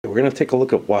We're going to take a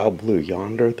look at Wild Blue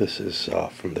Yonder. This is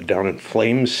from the Down in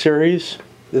Flames series.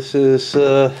 This is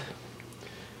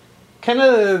kind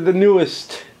of the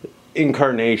newest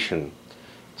incarnation.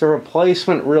 It's a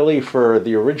replacement really for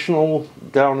the original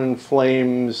Down in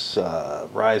Flames,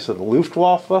 Rise of the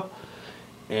Luftwaffe,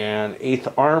 and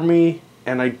 8th Army,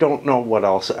 and I don't know what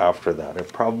else after that.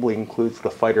 It probably includes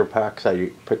the fighter packs I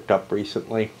picked up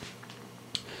recently.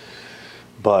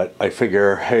 But I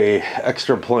figure, hey,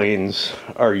 extra planes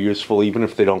are useful even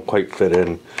if they don't quite fit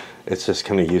in. It's just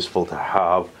kind of useful to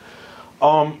have.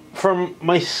 From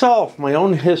myself, my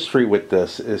own history with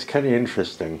this is kind of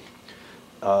interesting.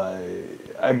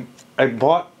 I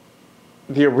bought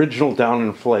the original Down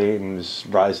in Flames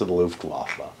Rise of the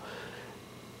Luftwaffe.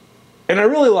 And I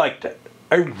really liked it.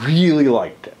 I really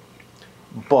liked it.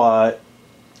 But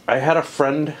I had a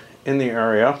friend in the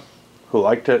area who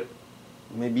liked it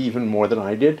maybe even more than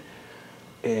I did,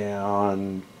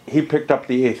 and he picked up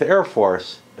the 8th Air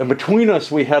Force, and between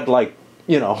us we had, like,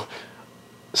 you know,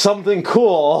 something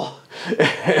cool.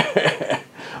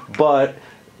 But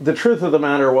the truth of the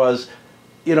matter was,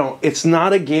 you know, it's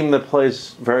not a game that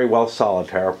plays very well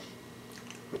solitaire,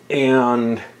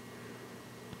 and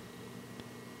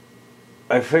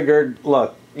I figured,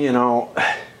 look, you know,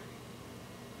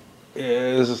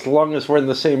 as long as we're in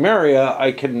the same area,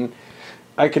 I can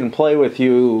play with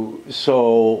you,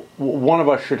 so one of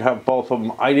us should have both of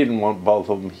them. I didn't want both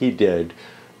of them, he did.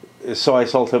 So I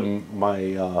sold him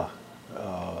my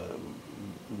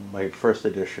my first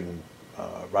edition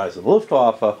Rise of the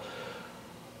Luftwaffe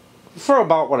for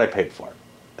about what I paid for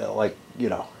it. Like, you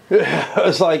know, I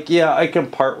was like, yeah, I can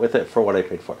part with it for what I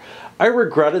paid for. I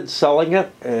regretted selling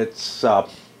it. It's, I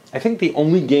think, the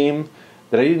only game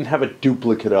that I didn't have a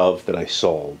duplicate of that I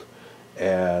sold.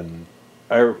 And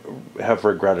I have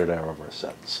regretted it ever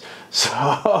since.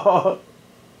 So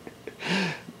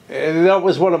and that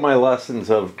was one of my lessons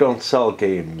of don't sell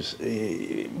games,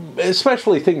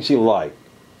 especially things you like.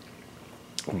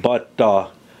 But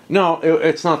no,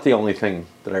 it's not the only thing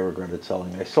that I regretted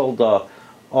selling. I sold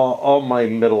all my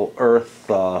Middle Earth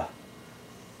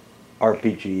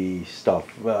RPG stuff.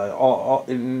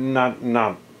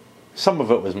 Not some of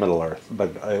it was Middle Earth, but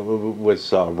it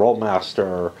was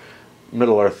Rollmaster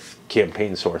Middle Earth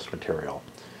campaign source material,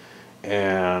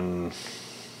 and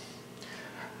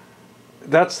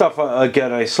that stuff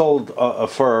again I sold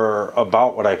for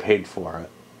about what I paid for it,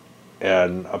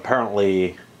 and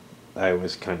apparently I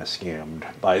was kind of scammed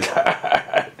by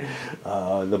that.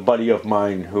 The buddy of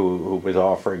mine who was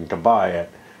offering to buy it,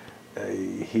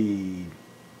 he,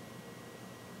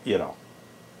 you know,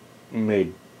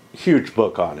 made huge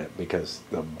book on it because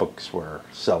the books were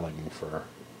selling for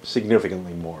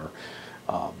significantly more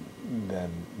than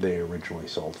they originally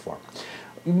sold for.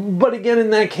 But again,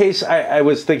 in that case, I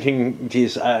was thinking,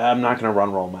 geez, I'm not going to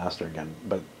run Rollmaster again.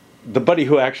 But the buddy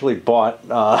who actually bought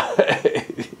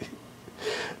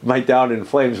my Down in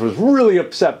Flames was really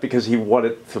upset because he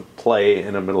wanted to play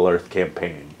in a Middle Earth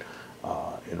campaign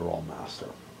in Rollmaster,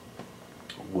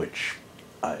 which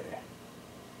I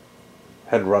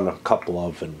had run a couple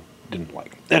of and didn't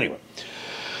like. Anyway,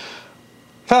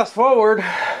 fast forward,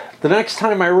 the next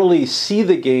time I really see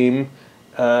the game,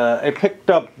 I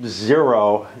picked up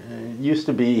Zero. It used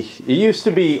to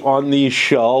be on these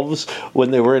shelves when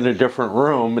they were in a different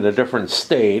room, in a different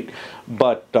state,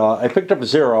 but I picked up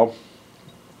Zero,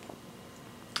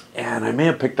 and I may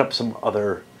have picked up some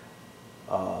other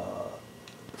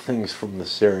things from the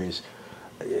series.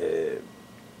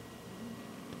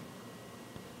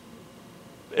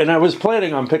 And I was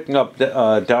planning on picking up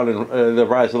Down in the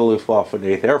Rise of the Luftwaffe and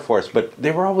 8th Air Force, but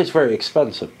they were always very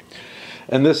expensive.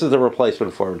 And this is the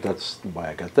replacement for it. That's why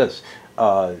I got this.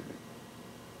 And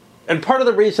part of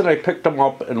the reason I picked them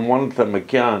up and wanted them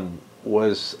again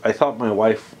was I thought my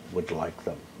wife would like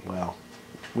them. Well,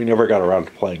 we never got around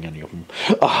to playing any of them.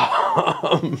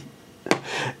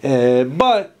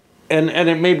 But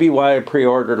it may be why I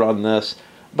pre-ordered on this.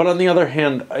 But on the other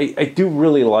hand, I do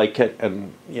really like it,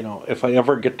 and you know, if I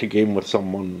ever get to game with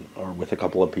someone or with a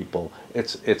couple of people,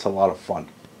 it's a lot of fun.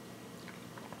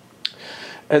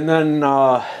 And then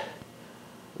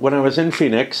when I was in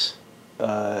Phoenix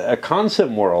at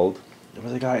Consim World, there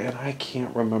was a guy, and I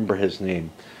can't remember his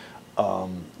name.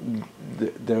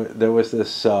 There was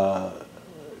this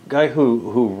guy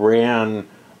who ran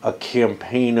a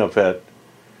campaign of it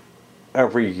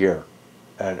every year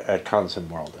at Consim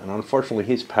World, and unfortunately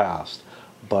he's passed,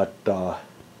 but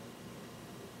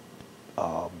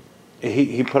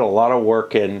he put a lot of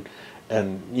work in,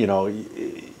 and you know,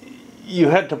 you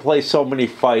had to play so many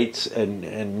fights,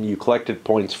 and you collected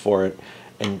points for it,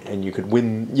 and you could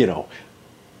win, you know,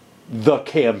 the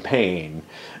campaign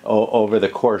over the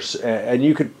course, and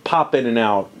you could pop in and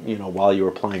out, you know, while you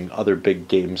were playing other big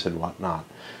games and whatnot.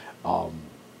 And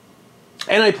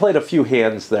I played a few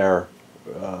hands there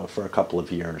for a couple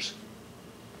of years.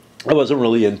 I wasn't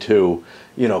really into,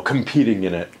 you know, competing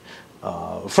in it.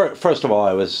 First of all,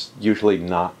 I was usually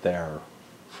not there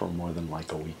for more than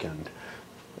like a weekend.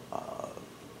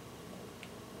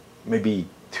 Maybe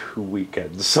 2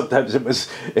 weekends. Sometimes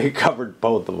it covered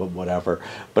both of them, whatever.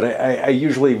 But I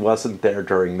usually wasn't there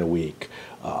during the week.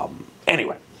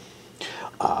 Anyway,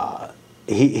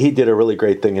 he did a really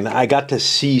great thing, and I got to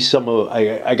see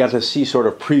I got to see sort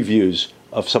of previews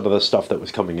of some of the stuff that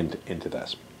was coming into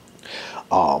this.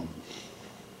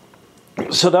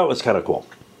 So that was kind of cool.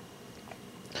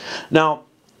 Now,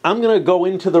 I'm going to go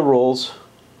into the rules.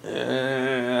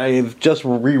 I've just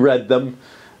reread them,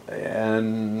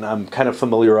 and I'm kind of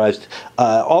familiarized.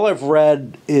 All I've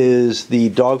read is the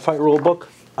dogfight rulebook.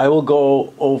 I will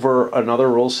go over another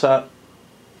rule set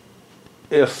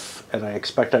if, and I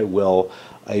expect I will,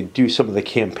 I do some of the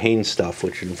campaign stuff,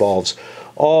 which involves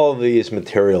all these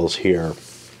materials here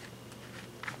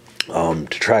to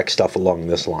track stuff along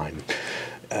this line.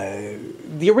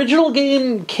 The original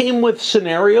game came with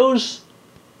scenarios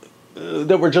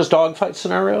that were just dogfight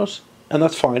scenarios, and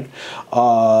that's fine.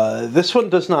 This one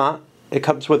does not. It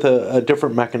comes with a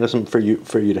different mechanism for you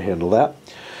to handle that.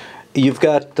 You've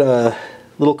got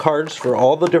little cards for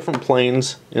all the different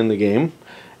planes in the game,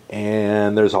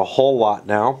 and there's a whole lot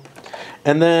now.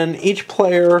 And then each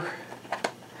player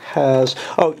has...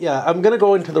 Oh, yeah, I'm going to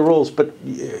go into the rules, but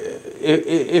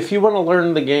if you want to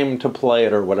learn the game to play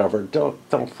it or whatever,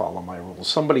 don't follow my rules.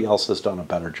 Somebody else has done a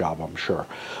better job, I'm sure,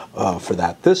 for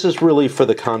that. This is really for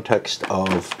the context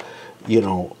of, you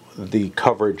know, the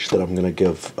coverage that I'm going to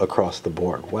give across the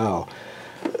board. Wow.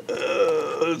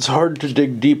 It's hard to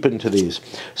dig deep into these.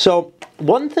 So,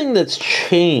 one thing that's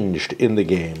changed in the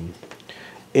game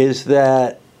is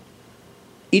that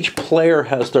each player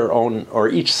has their own, or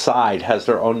each side has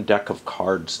their own deck of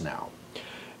cards now. It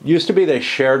used to be they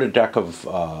shared a deck of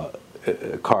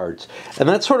cards, and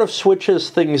that sort of switches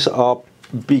things up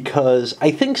because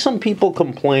I think some people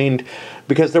complained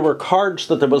because there were cards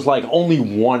that there was like only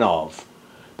one of.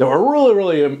 They were really,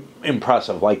 really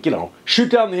impressive, like, you know,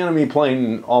 shoot down the enemy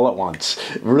plane all at once,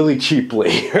 really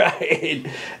cheaply, right?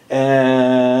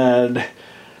 And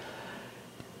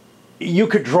you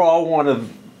could draw one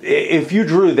of, if you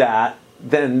drew that,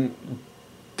 then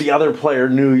the other player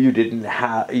knew you didn't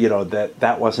have, you know,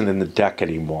 that wasn't in the deck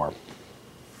anymore.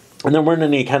 And there weren't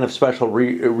any kind of special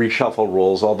reshuffle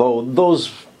rules, although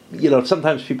those, you know,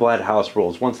 sometimes people had house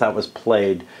rules. Once that was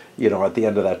played, you know, at the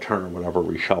end of that turn or whatever,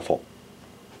 reshuffle.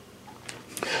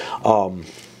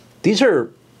 These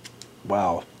are,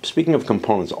 wow, speaking of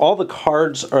components, all the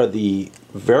cards are the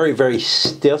very, very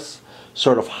stiff,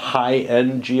 sort of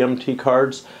high-end GMT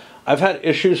cards. I've had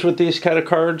issues with these kind of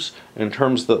cards in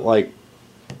terms that, like,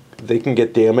 they can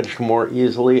get damaged more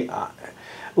easily.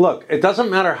 Look, it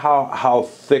doesn't matter how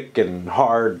thick and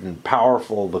hard and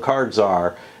powerful the cards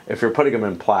are if you're putting them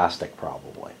in plastic,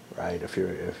 probably, right?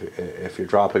 If you're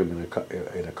dropping them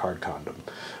in a card condom.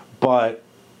 But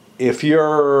if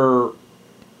you're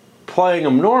playing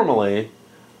them normally,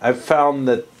 I've found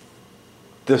that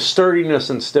the sturdiness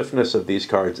and stiffness of these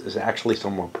cards is actually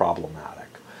somewhat problematic.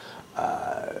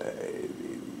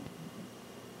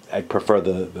 I prefer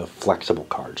the flexible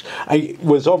cards. I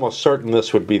was almost certain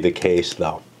this would be the case,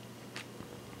 though.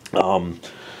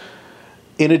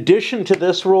 In addition to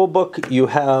this rule book, you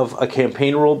have a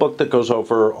campaign rule book that goes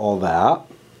over all that.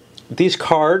 These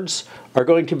cards are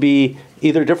going to be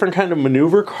either different kind of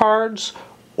maneuver cards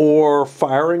or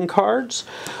firing cards.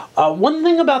 One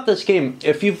thing about this game,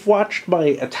 if you've watched my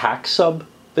attack sub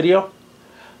video,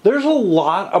 there's a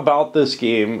lot about this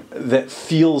game that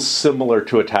feels similar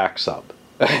to attack sub.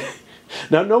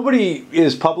 Now, nobody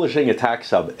is publishing attack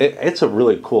sub. It's a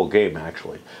really cool game,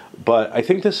 actually. But I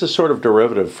think this is sort of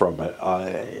derivative from it.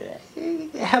 I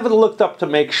haven't looked up to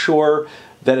make sure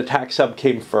that attack sub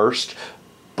came first.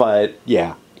 But,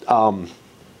 yeah. And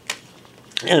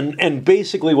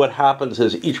basically what happens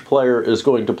is each player is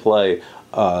going to play,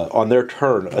 on their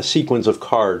turn, a sequence of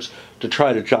cards to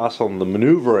try to jostle the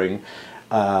maneuvering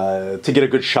to get a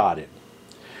good shot in.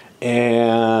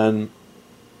 And,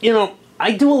 you know,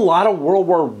 I do a lot of World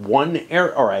War I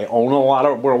air, or I own a lot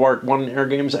of World War I air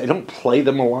games. I don't play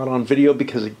them a lot on video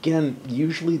because, again,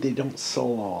 usually they don't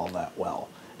sell all that well.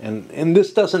 And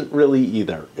this doesn't really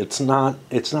either. It's not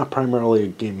primarily a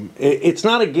game. It's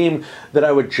not a game that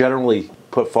I would generally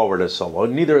put forward as solo.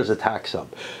 Neither is Attack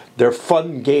Sub. They're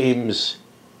fun games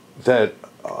that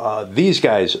these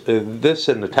guys, this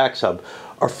and Attack Sub,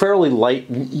 are fairly light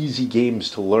and easy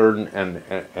games to learn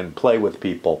and play with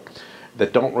people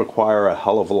that don't require a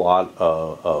hell of a lot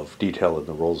of detail in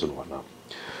the rules and whatnot.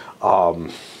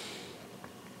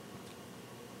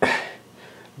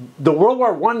 The World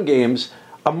War I games,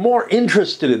 I'm more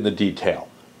interested in the detail.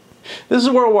 This is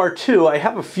World War II. I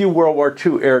have a few World War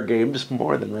II era games,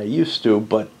 more than I used to,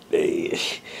 but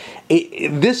this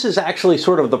is actually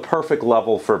sort of the perfect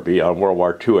level for me on World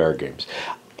War II era games.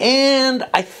 And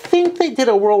I think they did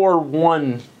a World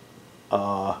War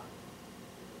I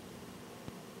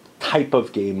type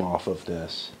of game off of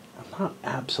this. I'm not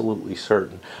absolutely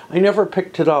certain. I never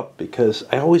picked it up because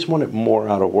I always wanted more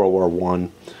out of World War I.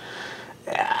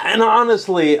 And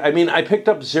honestly, I mean, I picked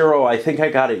up Zero. I think I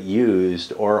got it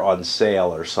used or on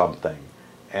sale or something.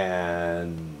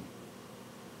 And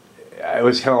I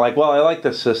was kind of like, well, I like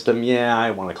this system. Yeah,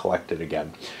 I want to collect it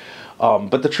again.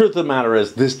 But the truth of the matter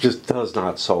is, this just does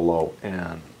not solo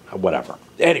and whatever.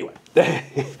 Anyway,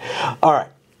 all right.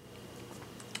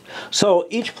 So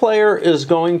each player is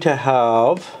going to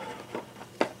have,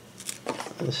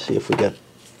 let's see if we get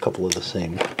a couple of the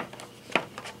same.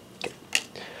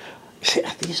 See,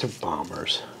 these are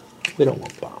bombers. We don't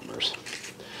want bombers.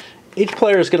 Each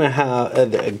player is going to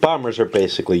have, bombers are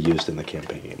basically used in the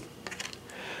campaign game.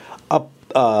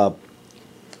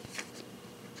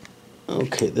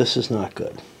 Okay, this is not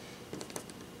good.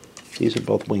 These are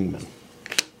both wingmen.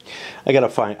 I gotta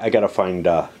find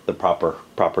the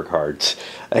proper cards.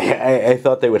 I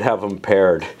thought they would have them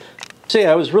paired. See,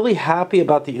 I was really happy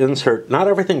about the insert. Not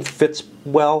everything fits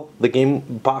well. The game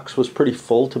box was pretty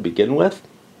full to begin with.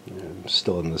 I'm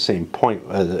still in the same point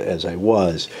as I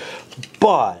was,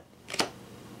 but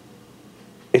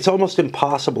it's almost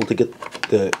impossible to get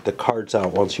the cards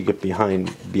out once you get beyond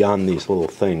these little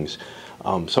things.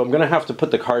 So I'm going to have to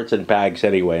put the cards in bags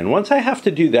anyway. And once I have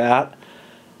to do that,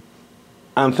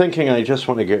 I'm thinking I just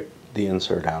want to get the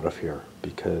insert out of here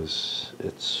because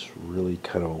it's really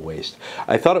kind of a waste.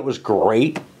 I thought it was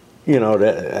great. You know,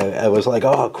 I was like,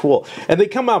 oh, cool. And they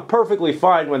come out perfectly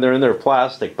fine when they're in their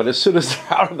plastic. But as soon as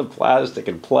they're out of the plastic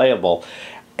and playable,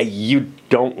 you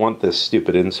don't want this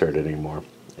stupid insert anymore.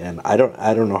 And I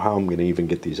don't know how I'm going to even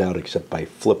get these out except by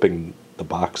flipping the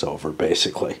box over,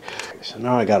 basically. So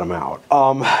now I got them out.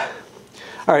 All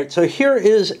right, so here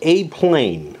is a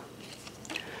plane.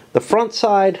 The front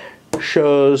side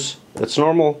shows its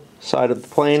normal side of the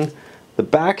plane. The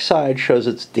back side shows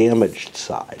its damaged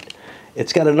side.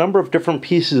 It's got a number of different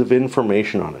pieces of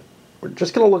information on it. We're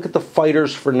just going to look at the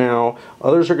fighters for now.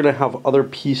 Others are going to have other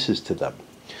pieces to them.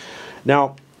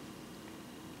 Now,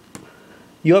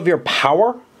 you have your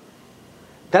power.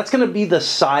 That's going to be the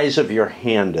size of your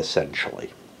hand,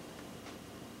 essentially.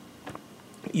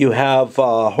 You have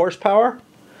horsepower.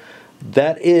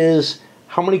 That is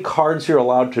how many cards you're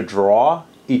allowed to draw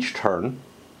each turn.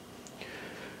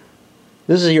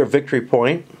 This is your victory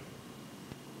point.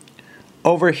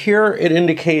 Over here, it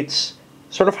indicates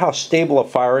sort of how stable a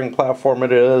firing platform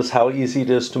it is, how easy it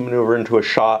is to maneuver into a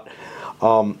shot.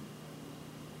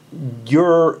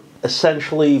 You're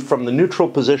essentially, from the neutral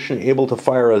position, able to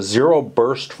fire a zero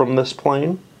burst from this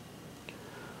plane,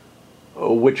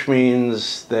 which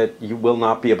means that you will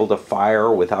not be able to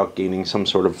fire without gaining some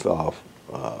sort of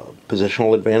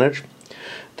positional advantage.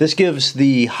 This gives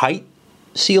the height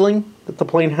ceiling that the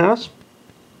plane has.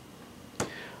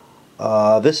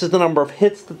 This is the number of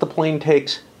hits that the plane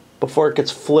takes before it gets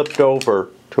flipped over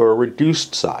to a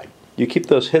reduced side. You keep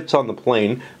those hits on the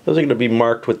plane. Those are going to be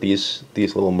marked with these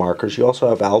little markers. You also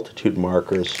have altitude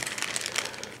markers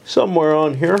somewhere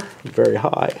on here, very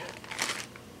high.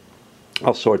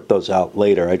 I'll sort those out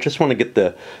later. I just want to get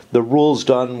the rules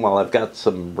done while I've got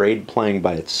some raid playing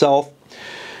by itself.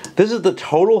 This is the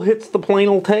total hits the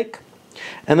plane will take.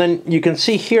 And then you can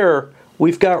see here,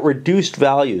 we've got reduced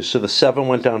values. So the 7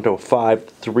 went down to a 5,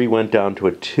 3 went down to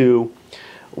a 2.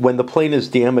 When the plane is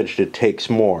damaged, it takes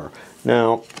more.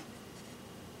 Now,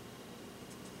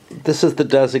 this is the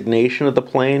designation of the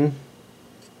plane.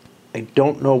 I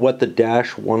don't know what the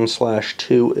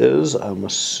 -1/2 is. I'm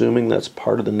assuming that's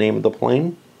part of the name of the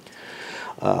plane.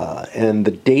 And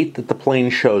the date that the plane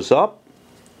shows up,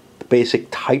 the basic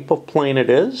type of plane it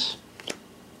is.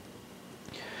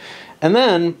 And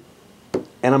then,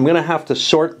 and I'm going to have to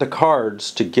sort the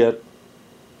cards to get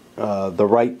the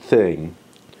right thing,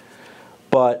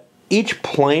 but each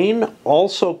plane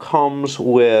also comes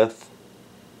with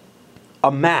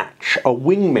a match, a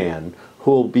wingman, who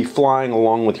will be flying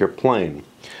along with your plane.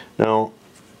 Now,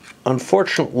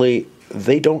 unfortunately,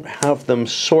 they don't have them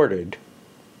sorted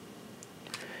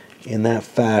in that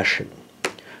fashion.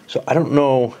 So I don't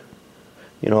know,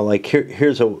 you know, like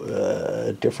here's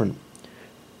a different,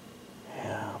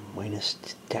 minus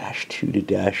 -2 to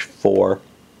 -4. I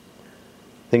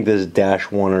think this is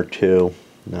 -1 or 2,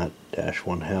 not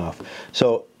 -1/2.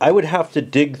 So I would have to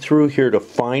dig through here to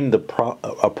find the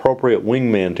appropriate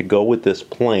wingman to go with this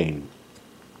plane.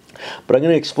 But I'm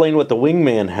going to explain what the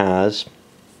wingman has.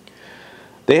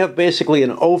 They have basically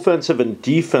an offensive and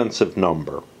defensive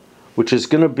number, which is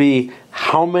going to be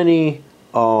how many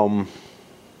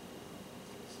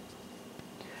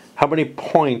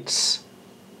points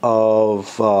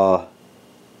of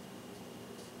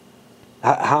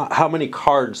how many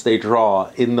cards they draw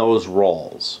in those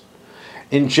rolls.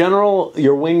 In general,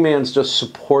 your wingman's just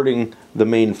supporting the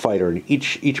main fighter, and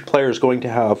each player is going to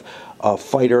have a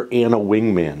fighter and a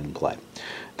wingman in play.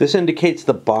 This indicates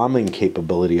the bombing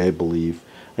capability, I believe.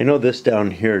 I know this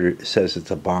down here says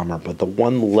it's a bomber, but the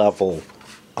one level,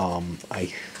 I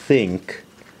think,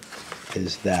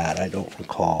 is that. I don't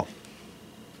recall.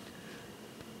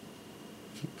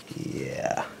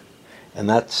 Yeah. And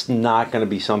that's not going to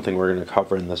be something we're going to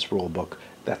cover in this rule book.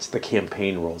 That's the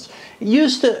campaign rules. It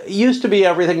used to be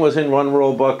everything was in one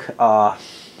rule book. I'm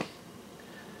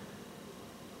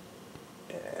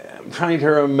trying to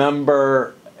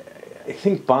remember. I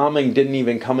think bombing didn't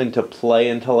even come into play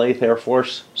until 8th Air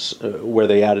Force, where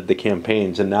they added the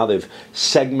campaigns, and now they've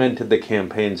segmented the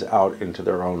campaigns out into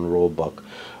their own rule book,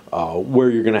 where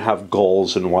you're going to have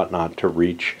goals and whatnot to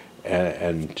reach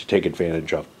and to take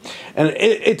advantage of. And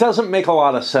it doesn't make a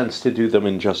lot of sense to do them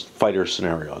in just fighter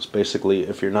scenarios. Basically,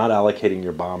 if you're not allocating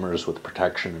your bombers with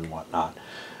protection and whatnot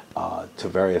to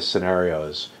various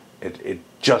scenarios, it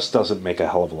just doesn't make a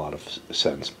hell of a lot of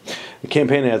sense. The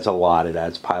campaign adds a lot. It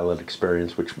adds pilot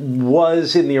experience, which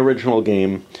was in the original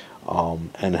game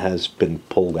and has been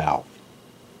pulled out.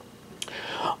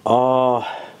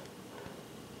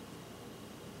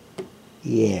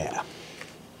 Yeah.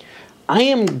 I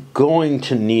am going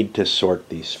to need to sort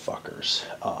these fuckers,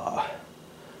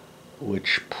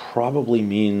 which probably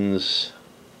means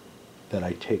that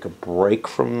I take a break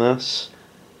from this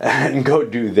and go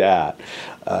do that,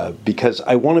 because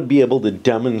I want to be able to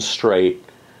demonstrate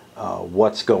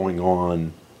what's going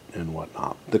on and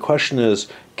whatnot. The question is,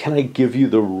 can I give you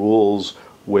the rules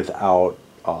without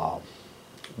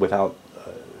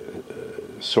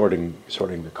sorting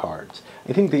the cards?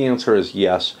 I think the answer is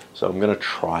yes, so I'm going to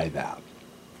try that.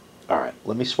 All right,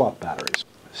 let me swap batteries.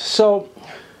 So,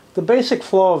 the basic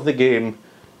flow of the game,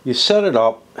 you set it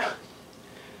up,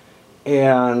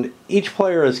 and each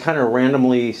player is kind of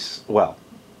randomly, well,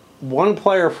 one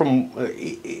player from,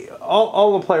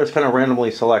 all the players kind of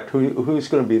randomly select who's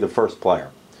going to be the first player.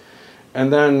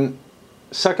 And then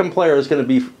second player is going to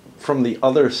be from the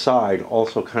other side,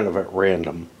 also kind of at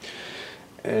random.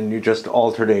 And you just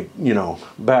alternate, you know,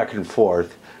 back and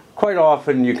forth. Quite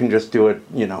often you can just do it,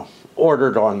 you know,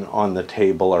 ordered on the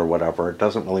table or whatever. It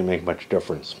doesn't really make much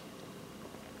difference.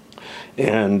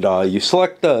 And you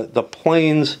select the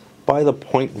planes by the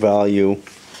point value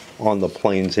on the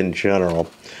planes in general.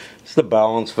 It's the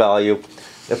balance value.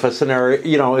 If a scenario,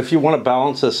 you know, if you want to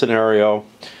balance a scenario,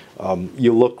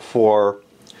 you look for,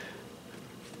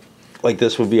 like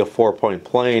this would be a 4-point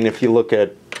plane. If you look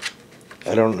at,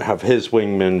 I don't have his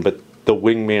wingman, but the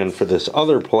wingman for this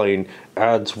other plane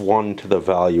adds 1 to the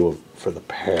value for the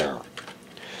pair.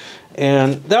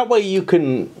 And that way you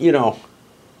can, you know,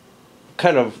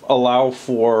 kind of allow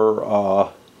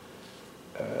for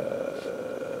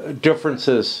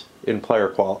differences in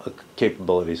player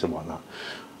capabilities and whatnot.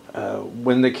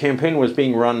 When the campaign was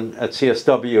being run at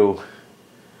CSW,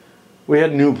 we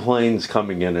had new planes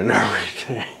coming in and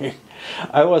everything.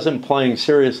 I wasn't playing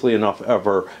seriously enough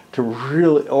ever to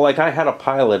really, like, I had a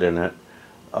pilot in it,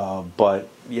 but,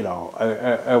 you know,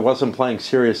 I wasn't playing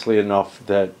seriously enough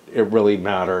that it really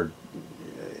mattered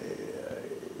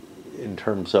in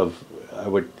terms of, I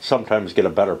would sometimes get a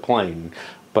better plane,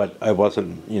 but I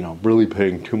wasn't, you know, really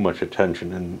paying too much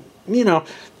attention. And, you know,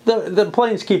 the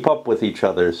planes keep up with each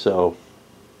other, so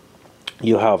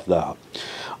you have that.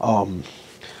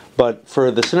 But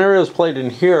for the scenarios played in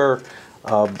here,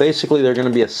 basically they're going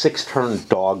to be a 6-turn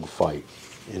dogfight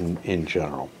in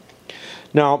general.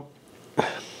 Now,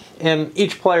 and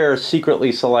each player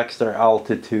secretly selects their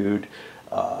altitude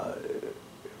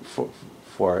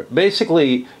for it.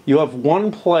 Basically, you have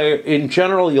one player, in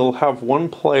general you'll have one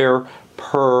player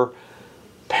per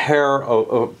pair,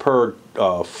 per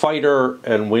fighter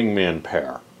and wingman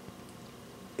pair,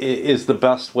 is the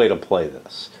best way to play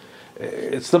this.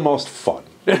 It's the most fun.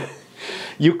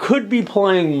 You could be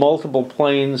playing multiple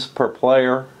planes per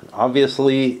player.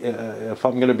 Obviously, if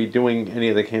I'm going to be doing any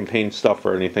of the campaign stuff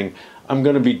or anything, I'm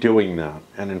going to be doing that.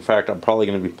 And in fact, I'm probably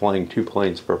going to be playing 2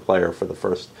 planes per player for the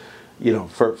first, you know,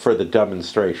 for the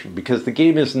demonstration, because the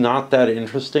game is not that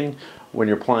interesting when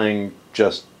you're playing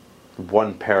just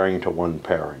one pairing to one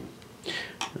pairing.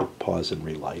 I'll pause and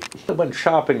relight. I went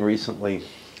shopping recently.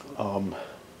 And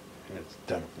it's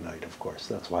dead of night, of course.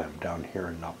 That's why I'm down here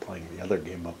and not playing the other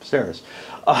game upstairs.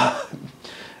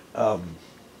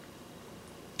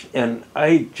 And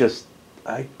I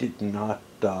did not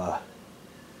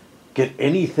get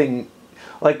anything,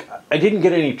 like, I didn't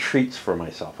get any treats for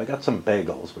myself. I got some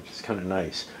bagels, which is kind of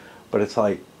nice, but it's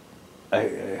like,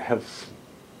 I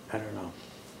don't know.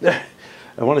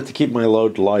 I wanted to keep my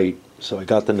load light, so I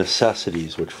got the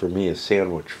necessities, which for me is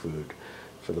sandwich food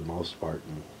for the most part,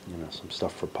 and, you know, some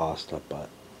stuff for pasta, but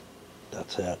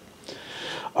that's it.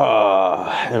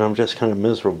 And I'm just kind of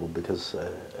miserable because I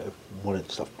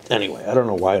wanted stuff. Anyway, I don't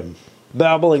know why I'm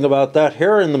babbling about that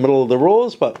here in the middle of the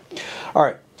rules, but all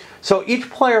right. So each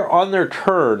player on their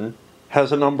turn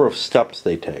has a number of steps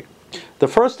they take. The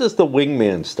first is the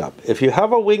wingman step. If you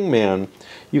have a wingman,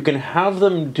 you can have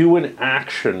them do an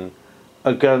action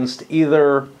against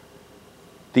either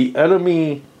the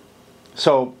enemy.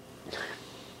 So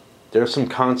there's some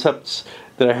concepts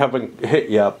that I haven't hit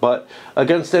yet, but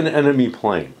against an enemy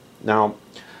plane. Now,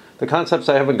 the concepts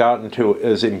I haven't gotten to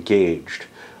is engaged.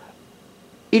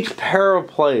 Each pair of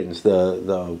planes,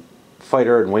 the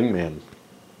fighter and wingman,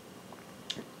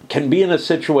 can be in a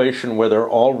situation where they're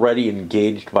already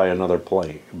engaged by another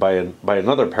plane, by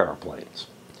another pair of planes.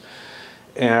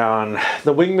 And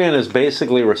the wingman is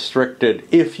basically restricted,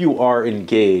 if you are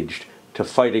engaged, to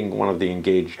fighting one of the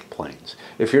engaged planes.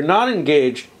 If you're not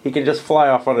engaged, he can just fly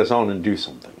off on his own and do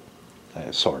something,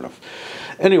 sort of.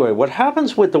 Anyway, what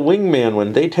happens with the wingman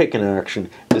when they take an action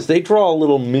is they draw a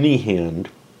little mini hand,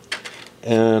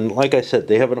 and like I said,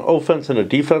 they have an offense and a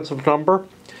defensive number.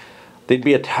 They'd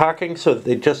be attacking, so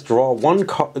they just draw one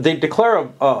card. They declare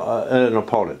an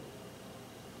opponent,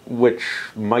 which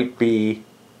might be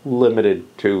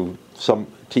limited to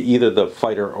either the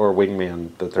fighter or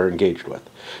wingman that they're engaged with.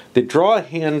 They draw a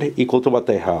hand equal to what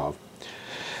they have,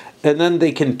 and then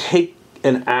they can take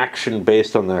an action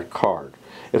based on that card.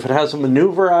 If it has a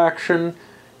maneuver action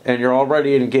and you're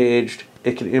already engaged,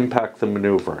 it can impact the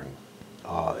maneuvering.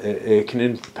 It can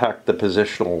impact the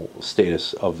positional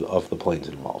status of the planes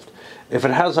involved. If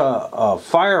it has a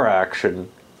fire action,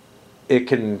 it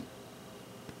can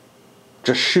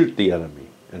just shoot the enemy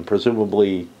and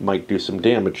presumably might do some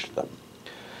damage to them.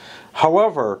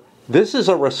 However, this is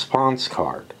a response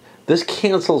card. This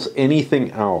cancels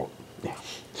anything out.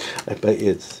 I bet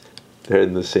they're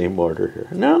in the same order here.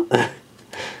 No,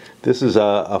 this is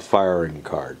a firing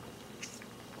card.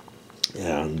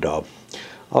 And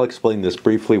I'll explain this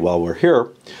briefly while we're here.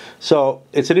 So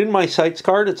it's an in my sights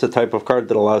card. It's a type of card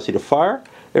that allows you to fire.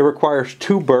 It requires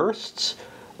 2 bursts,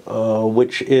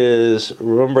 which is,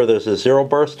 remember there's a 0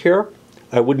 burst here.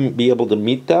 I wouldn't be able to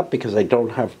meet that because I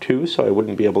don't have 2, so I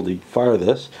wouldn't be able to fire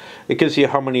this. It gives you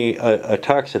how many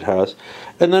attacks it has.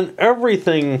 And then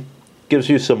everything gives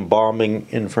you some bombing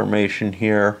information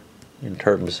here in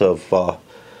terms of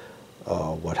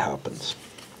what happens.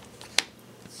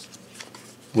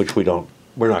 Which we're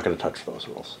not going to touch those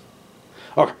rules.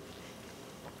 Okay.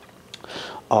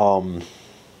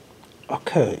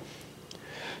 Okay.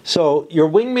 So your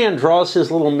wingman draws his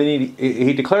little mini,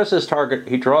 he declares his target,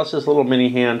 he draws his little mini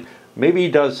hand, maybe he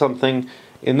does something.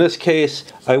 In this case,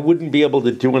 I wouldn't be able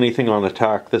to do anything on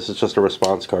attack. This is just a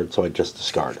response card, so I just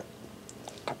discard it.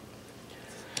 Okay.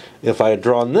 If I had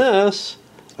drawn this,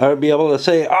 I would be able to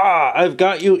say, I've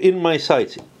got you in my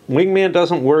sights. Wingman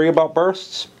doesn't worry about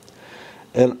bursts,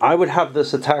 and I would have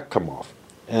this attack come off.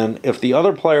 And if the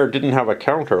other player didn't have a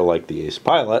counter like the ace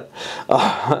pilot,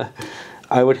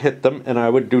 I would hit them, and I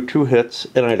would do 2 hits,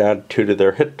 and I'd add 2 to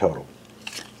their hit total.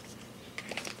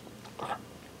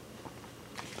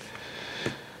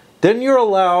 Then you're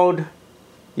allowed,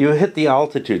 you hit the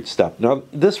altitude step. Now,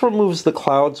 this removes the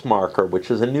clouds marker,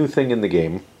 which is a new thing in the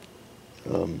game.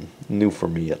 New for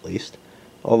me, at least.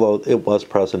 Although it was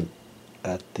present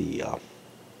at the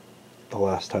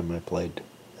last time I played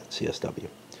at CSW.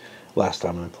 Last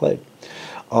time I played.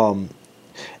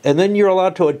 And then you're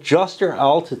allowed to adjust your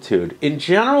altitude. In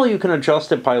general, you can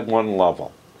adjust it by 1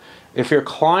 level. If you're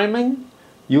climbing,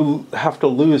 you have to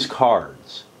lose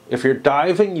cards. If you're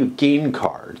diving, you gain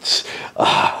cards.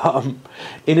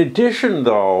 In addition,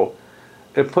 though,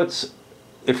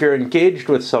 if you're engaged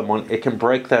with someone, it can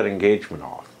break that engagement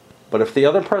off. But if the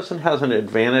other person has an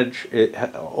advantage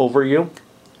over you,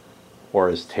 or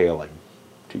is tailing,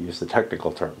 to use the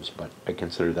technical terms, but I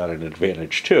consider that an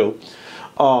advantage too,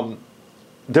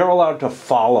 they're allowed to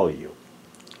follow you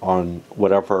on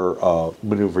whatever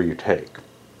maneuver you take.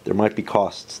 There might be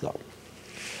costs, though.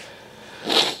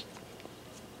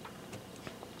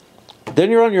 Then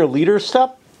you're on your leader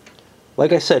step.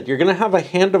 Like I said, you're going to have a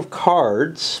hand of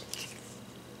cards.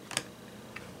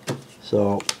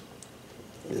 So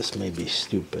this may be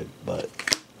stupid, but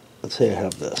let's say I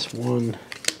have this. 1,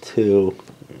 2,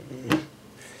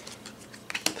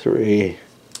 3,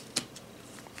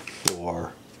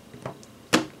 4,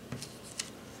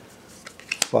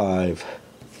 5,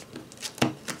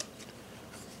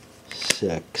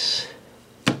 6.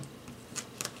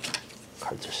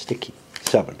 Cards are sticky.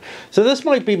 7. So this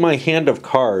might be my hand of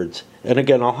cards, and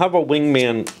again, I'll have a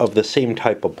wingman of the same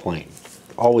type of plane,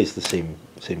 always the same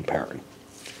pairing.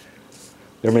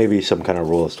 There may be some kind of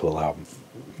rules to allow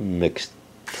mixed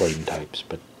plane types,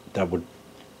 but that would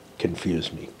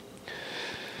confuse me,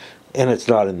 and it's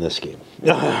not in this game.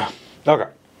 Okay,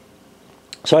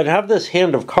 so I'd have this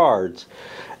hand of cards,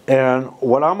 and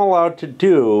what I'm allowed to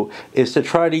do is to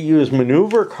try to use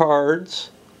maneuver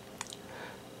cards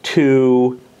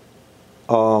to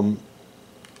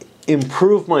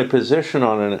improve my position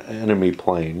on an enemy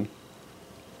plane,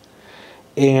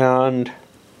 and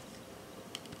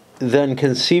then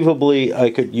conceivably I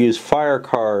could use fire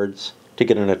cards to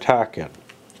get an attack in.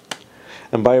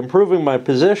 And by improving my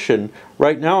position,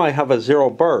 right now I have a 0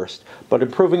 burst, but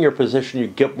improving your position you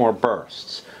get more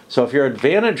bursts. So if you're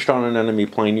advantaged on an enemy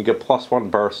plane, you get +1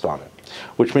 burst on it,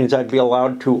 which means I'd be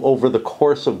allowed to, over the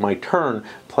course of my turn,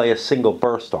 play a single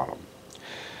burst on them.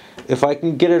 If I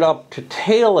can get it up to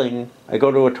tailing, I go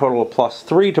to a total of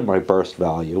 +3 to my burst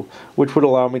value, which would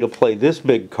allow me to play this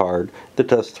big card that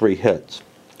does 3 hits.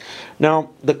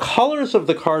 Now, the colors of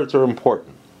the cards are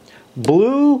important.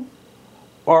 Blue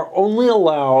are only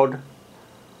allowed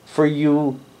for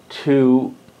you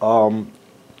to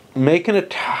make an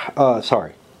attack.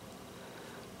 Sorry.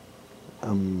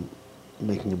 I'm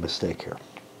making a mistake here.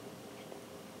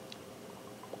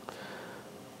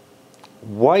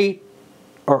 White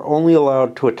are only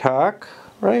allowed to attack,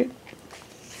 right?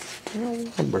 I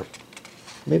don't remember.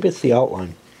 Maybe it's the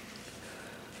outline.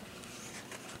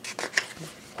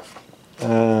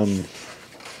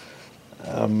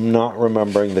 I'm not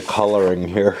remembering the coloring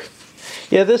here.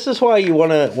 Yeah, this is why you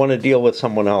want to deal with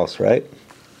someone else, right?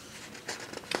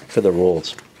 For the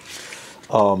rules.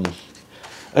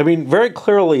 I mean, very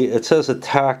clearly it says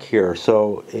attack here,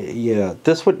 so yeah,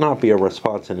 this would not be a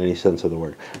response in any sense of the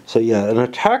word. So yeah, an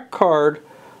attack card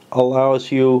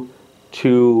allows you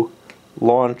to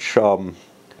launch,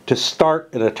 to start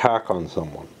an attack on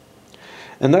someone.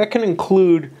 And that can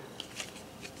include,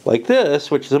 like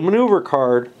this, which is a maneuver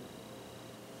card,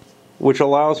 which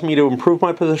allows me to improve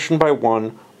my position by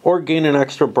 1 or gain an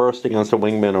extra burst against a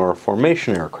wingman or a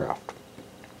formation aircraft.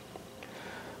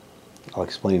 I'll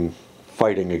explain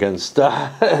fighting against the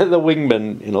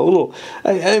wingman in a little.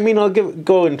 I mean, I'll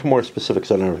go into more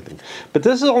specifics on everything. But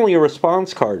this is only a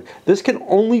response card. This can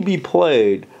only be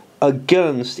played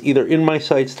against either in my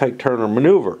sights, tight turn, or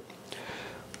maneuver.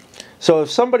 So if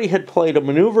somebody had played a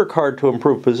maneuver card to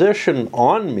improve position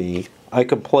on me, I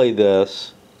could play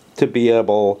this to be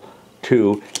able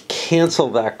to cancel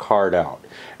that card out.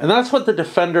 And that's what the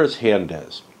defender's hand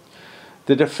is.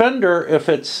 The defender, if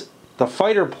it's the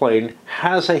fighter plane,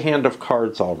 has a hand of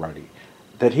cards already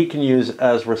that he can use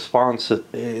as responses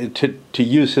to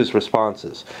use his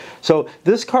responses. So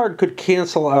this card could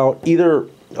cancel out either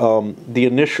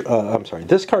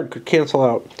this card could cancel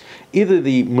out either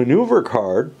the maneuver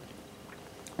card,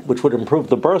 which would improve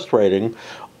the burst rating,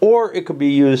 or it could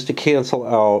be used to cancel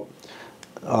out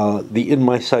the in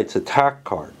my sights attack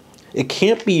card. It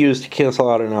can't be used to cancel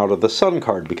out an out of the sun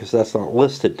card because that's not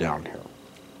listed down here.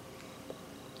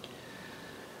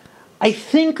 I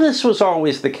think this was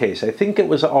always the case. I think it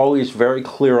was always very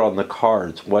clear on the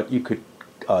cards what you could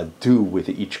do with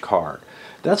each card.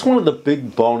 That's one of the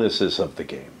big bonuses of the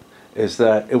game, is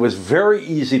that it was very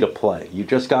easy to play. You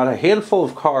just got a handful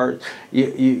of cards,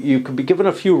 you could be given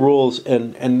a few rules,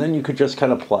 and then you could just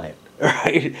kind of play it,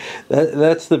 right?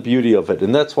 That's the beauty of it,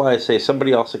 and that's why I say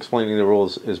somebody else explaining the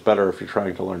rules is better if you're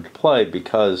trying to learn to play,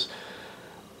 because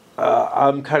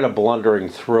I'm kind of blundering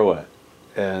through it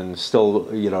and still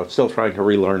trying to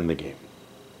relearn the game.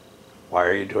 Why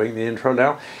are you doing the intro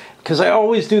now? Because I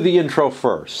always do the intro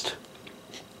first.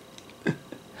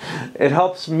 It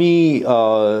helps me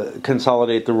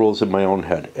consolidate the rules in my own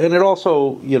head. And it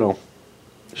also,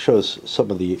 shows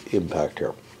some of the impact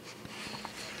here.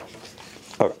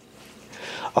 Okay.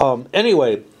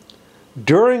 Anyway,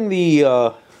 during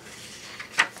the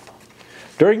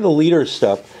leader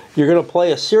step, you're going to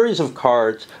play a series of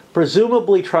cards,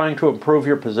 presumably trying to improve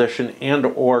your position and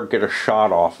or get a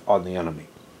shot off on the enemy.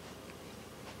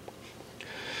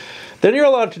 Then you're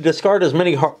allowed to discard as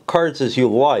many cards as you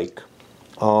like.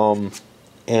 And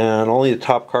only the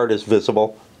top card is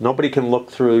visible. Nobody can look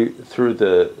through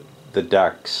the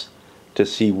decks to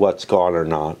see what's gone or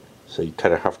not. So you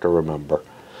kind of have to remember,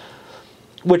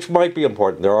 which might be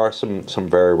important. There are some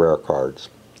very rare cards.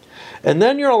 And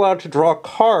then you're allowed to draw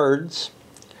cards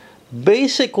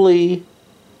basically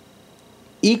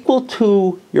equal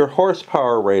to your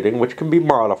horsepower rating, which can be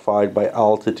modified by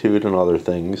altitude and other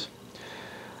things,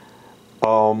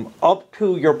 up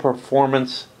to your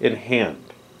performance in hand.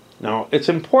 Now, it's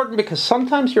important because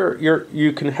sometimes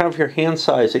you can have your hand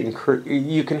size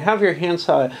you can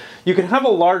have a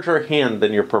larger hand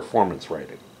than your performance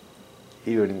rating,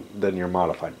 even than your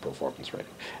modified performance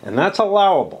rating, and that's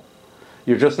allowable.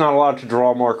 You're just not allowed to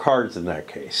draw more cards in that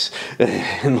case,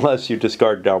 unless you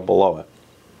discard down below it.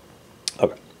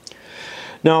 Okay.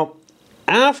 Now,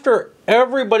 after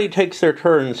everybody takes their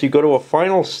turns, you go to a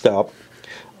final step,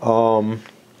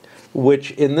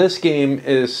 which in this game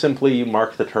is simply you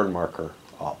mark the turn marker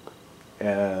up.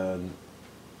 And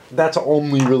that's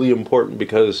only really important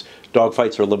because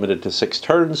dogfights are limited to 6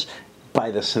 turns by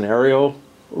the scenario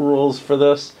rules for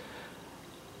this.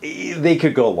 They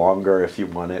could go longer if you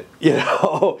want it, you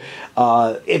know.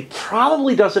 It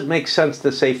probably doesn't make sense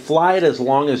to say fly it as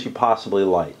long as you possibly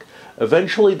like.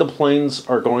 Eventually the planes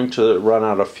are going to run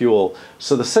out of fuel,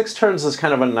 so the 6 turns is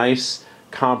kind of a nice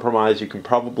compromise. You can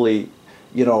probably,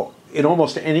 you know, in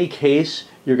almost any case,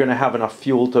 you're going to have enough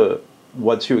fuel to,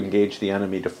 once you engage the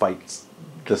enemy, to fight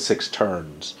the 6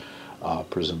 turns,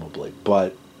 presumably.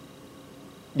 But,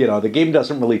 you know, the game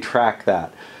doesn't really track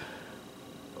that.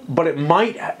 But it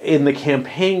might, in the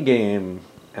campaign game,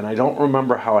 and I don't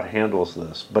remember how it handles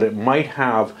this, but it might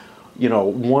have, you know,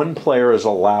 one player is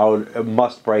allowed,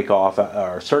 must break off,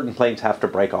 or certain planes have to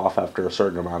break off after a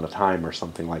certain amount of time or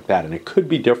something like that. And it could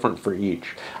be different for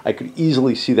each. I could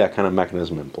easily see that kind of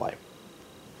mechanism in play.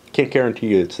 Can't guarantee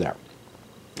you it's there.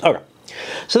 Okay,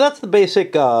 so that's the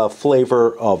basic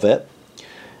flavor of it.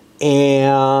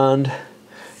 And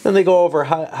then they go over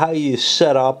how you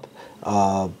set up.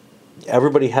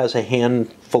 Everybody has a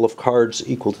handful of cards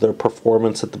equal to their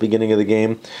performance at the beginning of the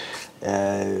game.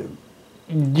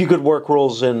 You could work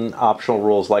rules in optional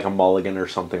rules like a mulligan or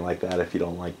something like that if you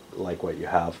don't like what you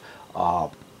have.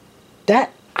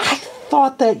 That I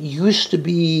thought that used to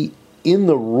be in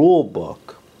the rule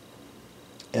book,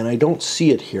 and I don't see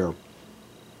it here.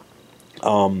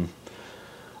 I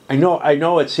know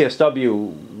at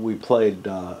CSW we played,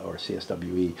 or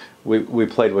CSWE, we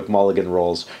played with mulligan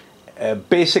rules.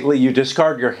 Basically, you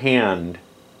discard your hand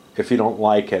if you don't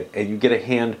like it, and you get a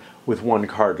hand with 1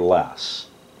 card less.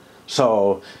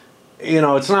 So, you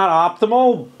know, it's not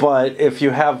optimal, but if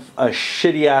you have a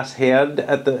shitty-ass hand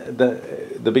at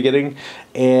the beginning,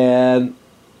 and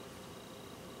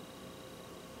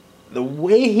the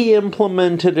way he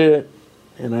implemented it,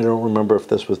 and I don't remember if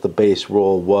this was the base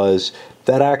rule, was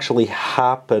that actually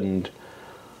happened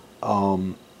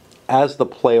as the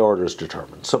play orders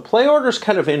determined. So play order's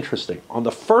kind of interesting. On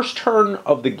the first turn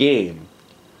of the game,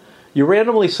 you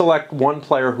randomly select one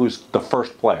player who's the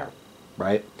first player,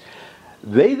 right?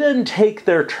 They then take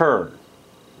their turn,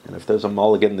 and if there's a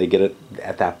mulligan, they get it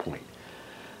at that point.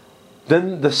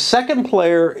 Then the second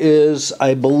player is,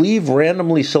 I believe,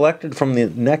 randomly selected from the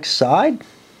next side?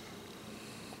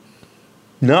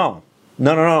 No.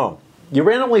 You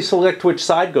randomly select which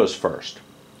side goes first.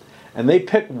 And they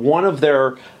pick one of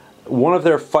their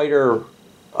fighter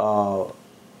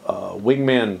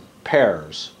wingman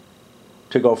pairs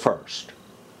to go first.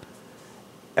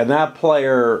 And that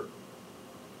player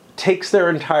takes their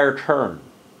entire turn.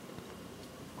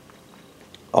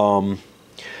 I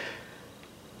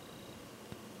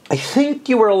think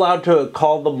you were allowed to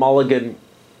call the mulligan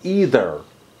either.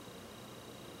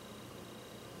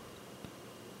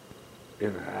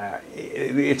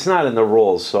 It's not in the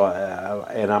rules, so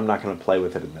and I'm not going to play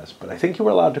with it in this, but I think you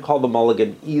were allowed to call the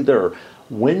mulligan either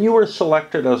when you were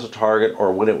selected as a target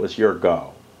or when it was your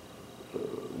go.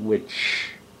 Which,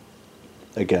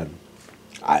 again,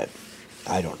 I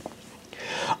don't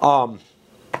know.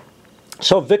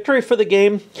 So victory for the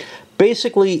game,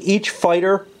 basically each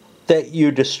fighter that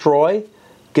you destroy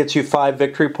gets you 5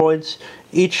 victory points.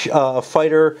 Each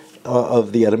fighter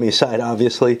of the enemy side,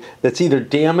 obviously, that's either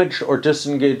damaged or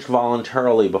disengaged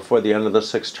voluntarily before the end of the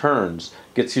 6 turns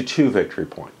gets you 2 victory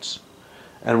points.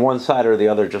 And one side or the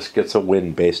other just gets a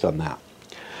win based on that.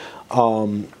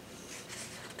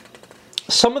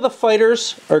 Some of the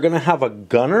fighters are going to have a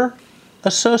gunner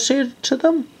associated to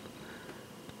them.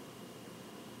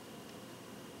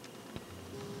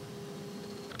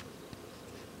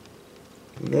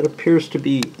 That appears to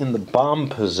be in the bomb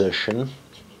position.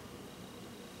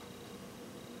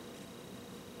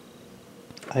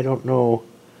 I don't know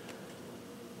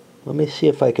Let me see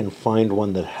if I can find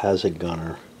one that has a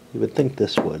gunner. You would think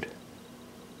this would.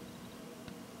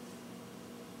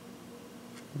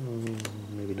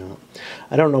 Maybe not.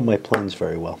 I don't know my planes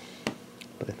very well,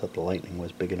 but I thought the Lightning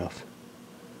was big enough.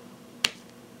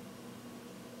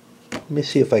 Let me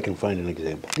see if I can find an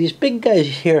example. These big guys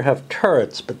here have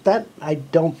turrets, but that I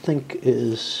don't think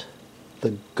is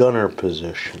the gunner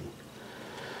position.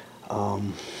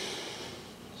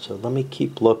 So let me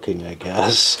keep looking, I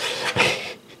guess.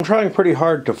 I'm trying pretty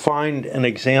hard to find an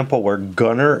example where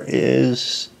gunner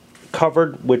is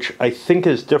covered, which I think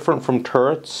is different from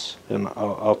turrets, and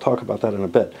I'll talk about that in a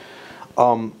bit.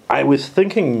 I was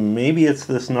thinking maybe it's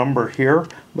this number here,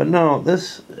 but no,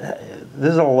 this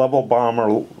is a level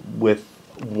bomber with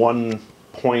 1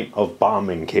 point of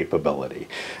bombing capability.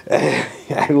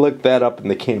 I looked that up in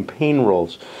the campaign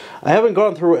rules. I haven't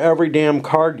gone through every damn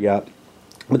card yet,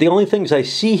 but the only things I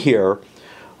see here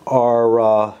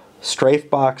are strafe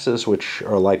boxes, which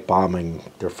are like bombing.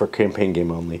 They're for campaign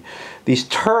game only. These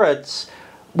turrets,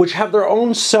 which have their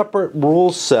own separate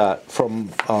rule set from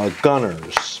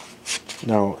gunners.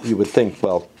 Now, you would think,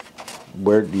 well,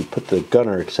 where do you put the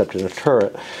gunner except in a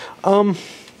turret?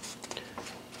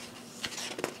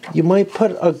 You might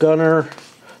put a gunner.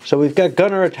 So we've got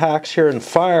gunner attacks here and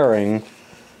firing.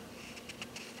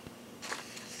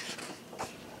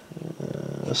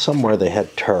 Somewhere they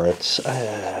had turrets.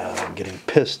 I'm getting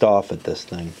pissed off at this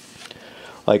thing.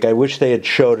 Like, I wish they had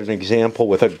showed an example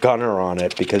with a gunner on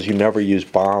it, because you never use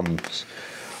bombs.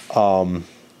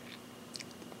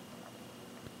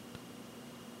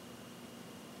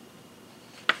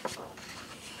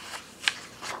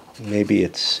 Maybe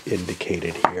it's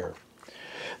indicated here.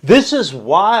 This is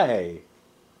why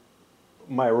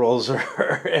my rules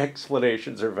or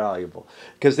explanations are valuable,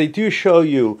 because they do show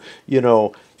you, you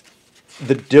know,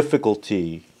 the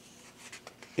difficulty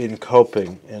in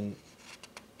coping. And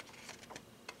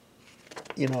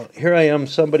you know, here I am,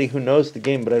 somebody who knows the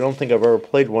game, but I don't think I've ever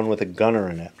played one with a gunner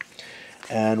in it.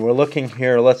 And we're looking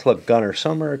here, let's look gunner.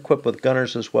 Some are equipped with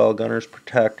gunners as well. Gunners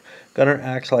protect. Gunner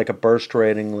acts like a burst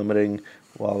rating, limiting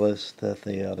while this, that,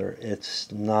 the other.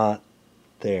 It's not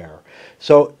there.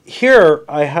 So here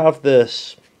I have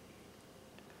this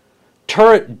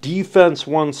turret defense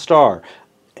 1 star.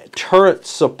 Turret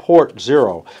support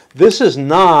 0. This is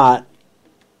not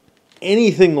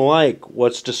anything like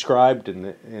what's described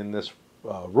in this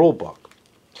rule book.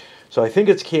 So I think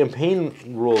it's campaign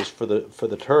rules for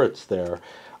the turrets there.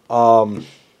 And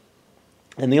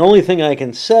the only thing I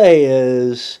can say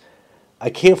is I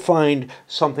can't find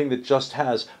something that just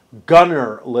has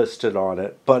gunner listed on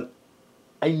it, but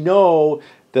I know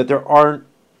that there aren't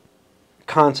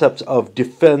concepts of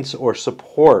defense or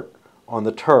support on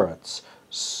the turrets,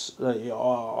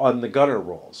 on the gunner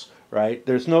rules, right?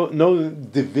 There's no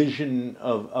division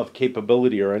of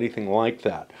capability or anything like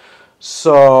that.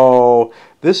 So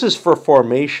this is for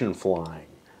formation flying,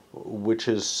 which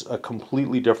is a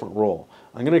completely different rule.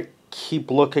 I'm going to keep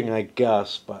looking, I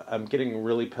guess, but I'm getting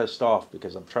really pissed off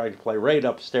because I'm trying to play raid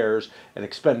upstairs and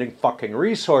expending fucking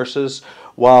resources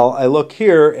while I look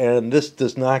here, and this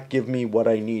does not give me what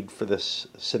I need for this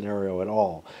scenario at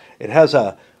all. It has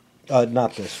a,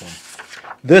 not this one,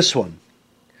 this one.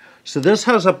 So this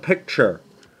has a picture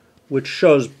which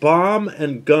shows bomb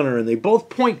and gunner, and they both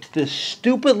point to this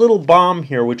stupid little bomb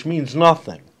here, which means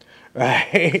nothing,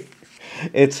 right?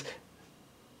 It's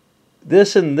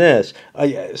this and this.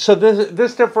 So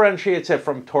this differentiates it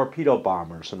from torpedo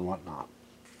bombers and whatnot,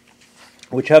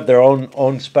 which have their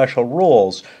own special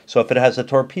rules. So if it has a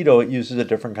torpedo, it uses a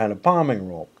different kind of bombing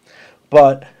rule.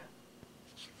 But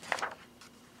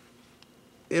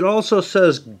it also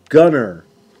says gunner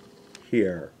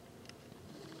here.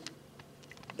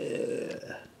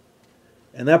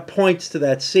 And that points to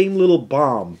that same little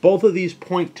bomb. Both of these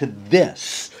point to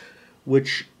this,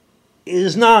 which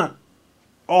is not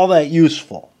all that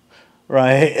useful,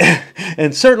 right?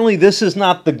 And certainly this is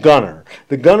not the gunner.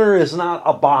 The gunner is not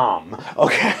a bomb,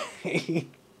 okay?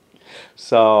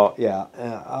 So, yeah,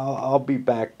 I'll be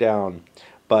back down.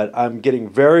 But I'm getting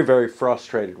very, very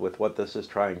frustrated with what this is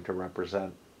trying to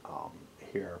represent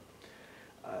here.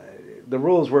 The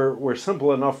rules were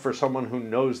simple enough for someone who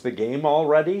knows the game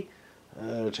already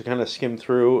to kind of skim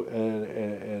through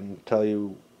and tell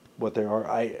you what they are.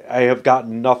 I have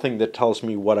gotten nothing that tells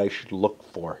me what I should look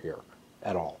for here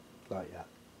at all. Not yet.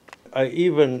 I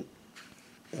even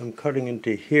am cutting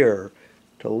into here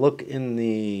to look in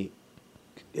the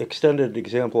extended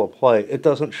example of play. It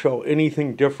doesn't show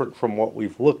anything different from what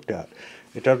we've looked at.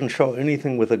 It doesn't show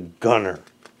anything with a gunner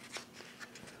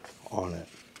on it.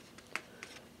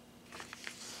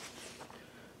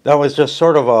 That was just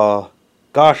sort of a,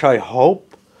 gosh, I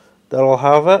hope that I'll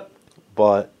have it.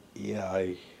 but yeah,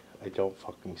 I don't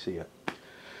fucking see it.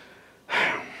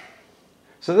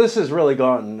 So this has really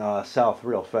gone south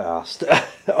real fast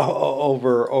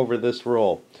over this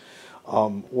rule.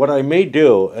 What I may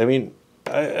do, I mean,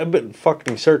 I've been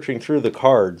fucking searching through the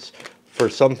cards for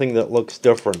something that looks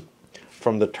different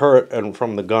from the turret and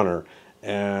from the gunner,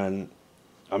 and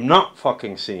I'm not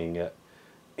fucking seeing it.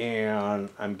 And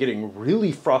I'm getting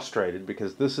really frustrated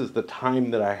because this is the time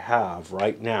that I have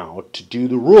right now to do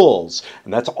the rules,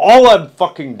 and that's all I'm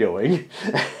fucking doing.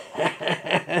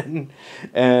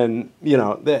 and you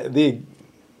know,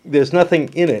 there's nothing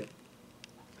in it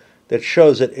that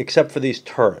shows it except for these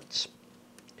turrets.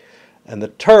 And the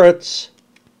turrets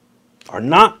are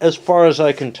not, as far as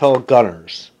I can tell,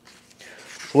 gunners.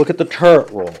 Let's look at the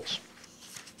turret rules.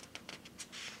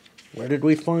 Where did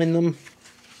we find them?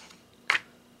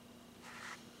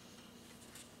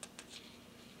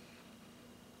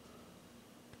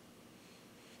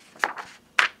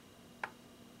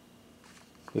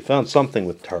 We found something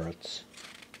with turrets.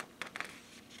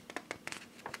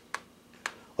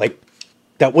 Like,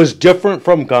 that was different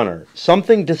from gunner.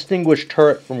 Something distinguished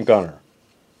turret from gunner.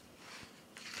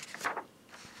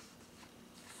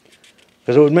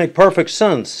 Because it would make perfect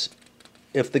sense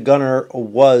if the gunner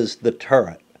was the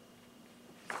turret.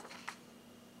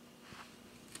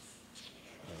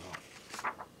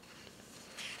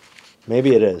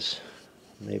 Maybe it is.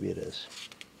 Maybe it is.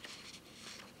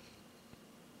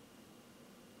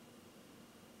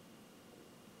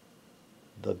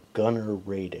 The gunner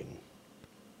rating.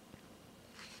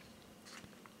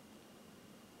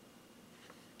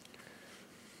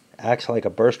 Acts like a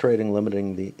burst rating,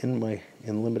 limiting the in-my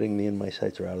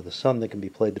sights are out of the sun. They can be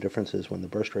played. The difference is when the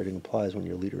burst rating applies when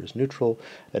your leader is neutral,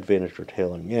 advantage for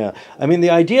tailing. Yeah, I mean, the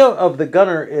idea of the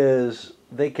gunner is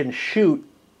they can shoot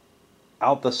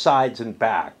out the sides and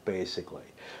back, basically.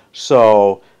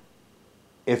 So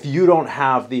if you don't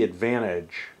have the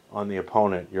advantage on the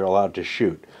opponent, you're allowed to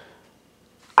shoot.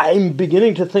 I'm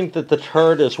beginning to think that the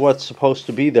turret is what's supposed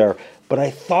to be there, but I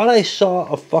thought I saw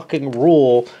a fucking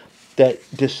rule that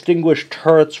distinguished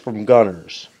turrets from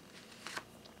gunners.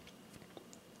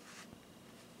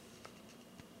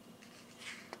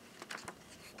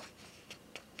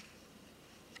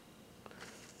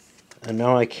 And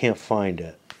now I can't find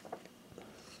it.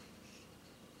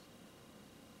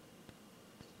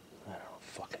 I don't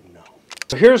fucking know.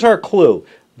 So here's our clue.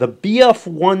 The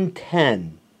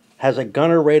BF-110 has a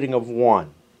gunner rating of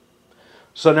 1.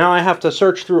 So now I have to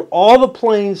search through all the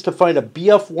planes to find a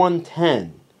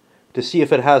BF-110 to see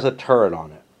if it has a turret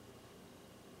on it.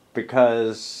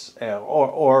 Because,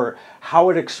 or how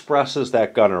it expresses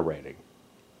that gunner rating.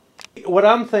 What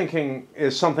I'm thinking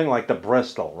is something like the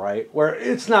Bristol, right? Where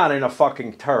it's not in a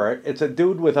fucking turret. It's a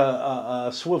dude with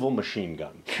a swivel machine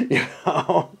gun. You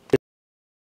know?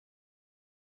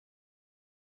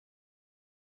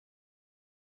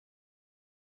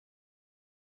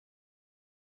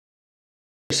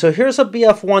 So here's a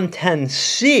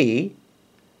BF-110C,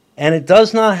 and it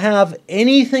does not have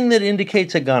anything that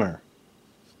indicates a gunner.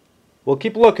 We'll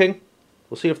keep looking.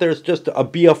 We'll see if there's just a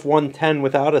BF-110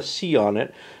 without a C on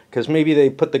it, because maybe they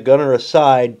put the gunner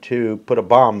aside to put a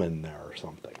bomb in there or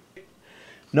something.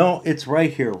 No, it's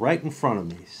right here, right in front of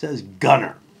me. It says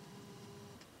gunner.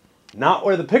 Not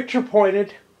where the picture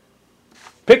pointed.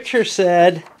 Picture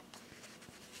said...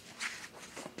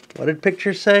 What did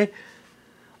picture say?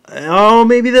 Oh,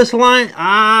 maybe this line...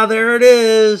 Ah, there it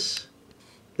is.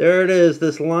 There it is.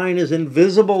 This line is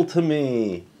invisible to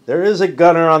me. There is a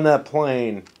gunner on that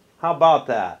plane. How about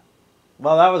that?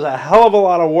 Well, that was a hell of a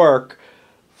lot of work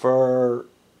for...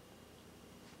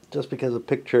 Just because a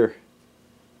picture...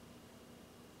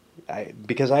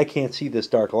 because I can't see this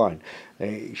dark line.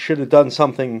 They should have done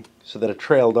something so that it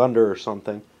trailed under or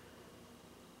something.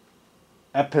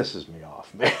 That pisses me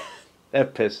off, man.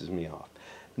 That pisses me off.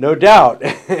 No doubt.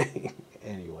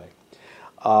 Anyway.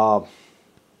 So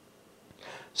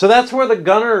that's where the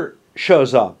gunner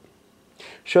shows up.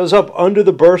 Shows up under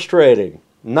the burst rating.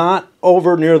 Not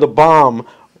over near the bomb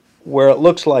where it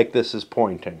looks like this is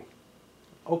pointing.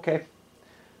 Okay.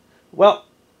 Well,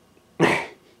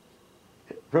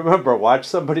 remember, watch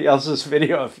somebody else's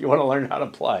video if you want to learn how to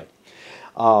play.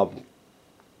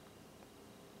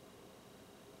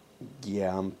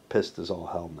 Yeah, I'm pissed as all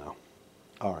hell now.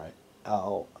 All right,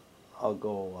 I'll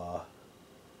go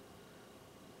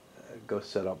go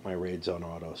set up my raids on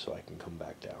auto so I can come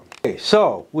back down. Okay,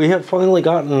 so we have finally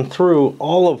gotten through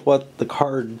all of what the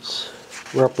cards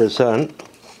represent,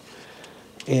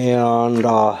 and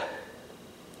there's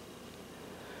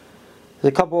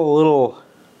a couple of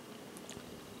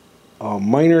little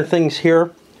minor things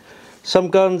here. Some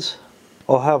guns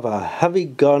will have a heavy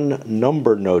gun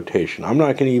number notation. I'm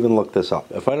not going to even look this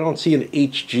up. If I don't see an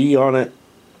HG on it,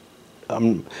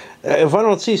 if I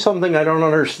don't see something I don't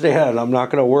understand, I'm not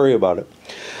going to worry about it.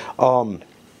 And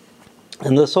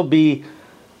this will be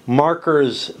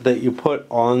markers that you put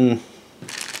on.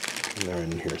 They're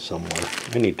in here somewhere.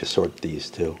 I need to sort these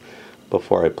too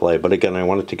before I play. But again, I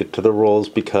wanted to get to the rules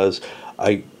because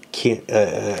I can't.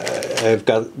 I've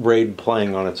got Raid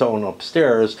playing on its own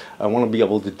upstairs. I want to be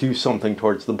able to do something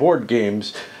towards the board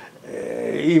games,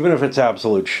 even if it's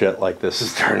absolute shit like this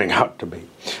is turning out to be.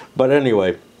 But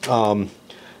anyway.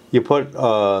 You put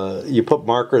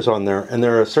markers on there, and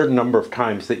there are a certain number of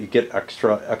times that you get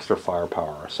extra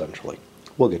firepower. Essentially,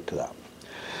 we'll get to that.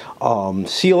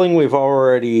 Ceiling we've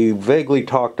already vaguely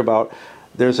talked about.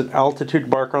 There's an altitude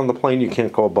marker on the plane. You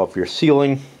can't go above your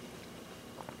ceiling.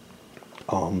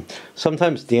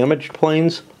 Sometimes damaged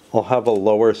planes will have a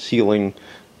lower ceiling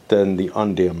than the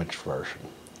undamaged version.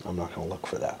 I'm not going to look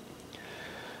for that.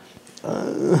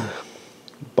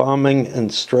 Bombing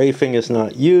and strafing is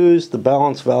not used. The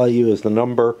balance value is the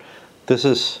number. This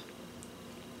is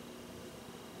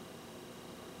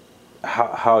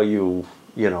how you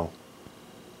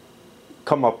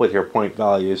come up with your point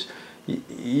values.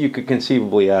 You could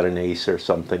conceivably add an ace or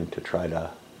something to try to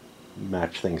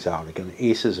match things out. Again,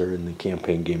 aces are in the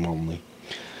campaign game only.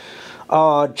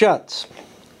 Jets.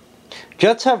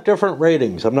 Jets have different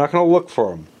ratings. I'm not going to look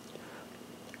for them.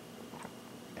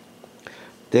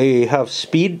 They have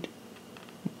speed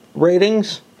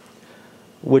ratings,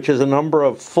 which is a number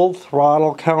of full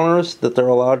throttle counters that they're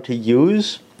allowed to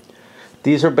use.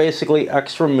 These are basically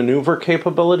extra maneuver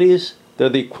capabilities. They're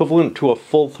the equivalent to a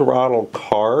full throttle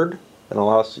card and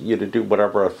allows you to do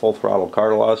whatever a full throttle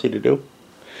card allows you to do.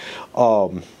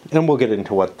 And we'll get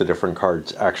into what the different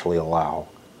cards actually allow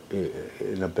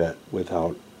in a bit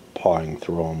without pawing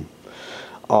through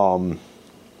them.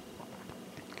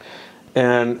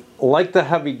 And like the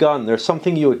heavy gun, there's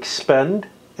something you expend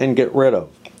and get rid of.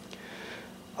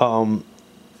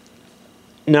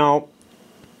 Now,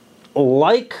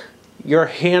 like your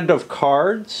hand of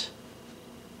cards,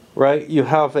 right? You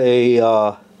have a,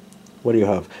 what do you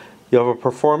have? You have a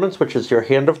performance, which is your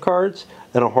hand of cards,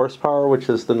 and a horsepower, which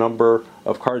is the number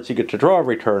of cards you get to draw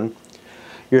every turn.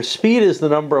 Your speed is the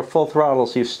number of full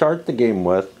throttles you start the game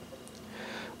with,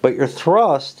 but your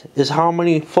thrust is how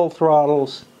many full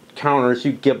throttles counters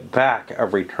you get back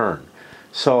every turn.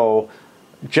 So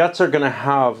jets are going to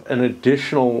have an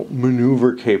additional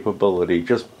maneuver capability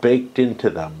just baked into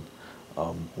them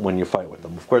when you fight with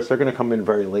them. Of course, they're going to come in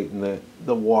very late in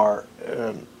the war,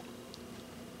 and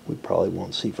we probably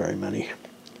won't see very many.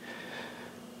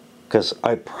 Because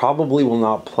I probably will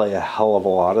not play a hell of a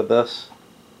lot of this.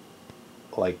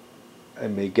 Like, I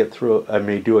may get through, I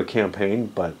may do a campaign,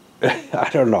 but I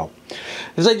don't know.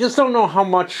 Because I just don't know how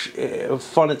much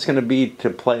fun it's going to be to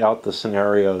play out the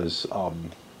scenarios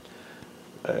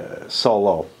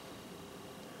solo.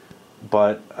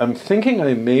 But I'm thinking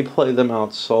I may play them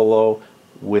out solo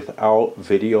without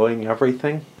videoing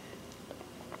everything,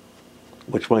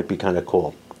 which might be kind of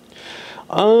cool.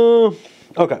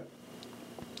 Okay.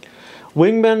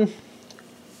 Wingmen,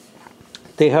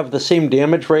 they have the same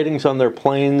damage ratings on their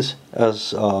planes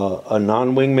as a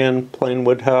non-wingman plane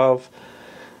would have.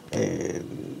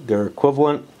 They're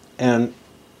equivalent, and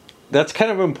that's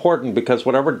kind of important because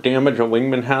whatever damage a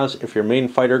wingman has, if your main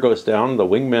fighter goes down, the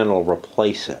wingman will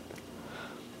replace it.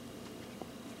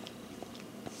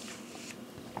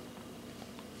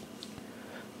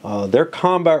 Their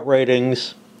combat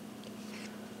ratings,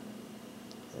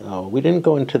 we didn't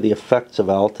go into the effects of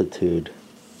altitude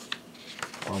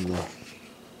on the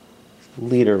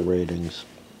leader ratings.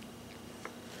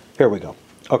 Here we go.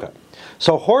 Okay,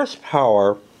 so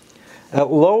horsepower, at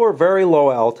low or very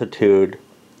low altitude,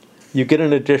 you get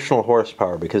an additional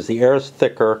horsepower because the air is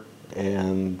thicker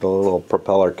and the little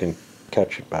propeller can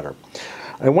catch it better.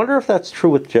 I wonder if that's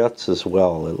true with jets as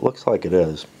well. It looks like it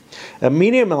is. At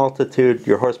medium altitude,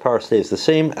 your horsepower stays the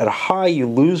same. At high, you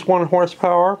lose 1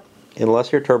 horsepower,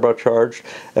 unless you're turbocharged.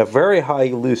 At very high,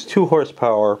 you lose 2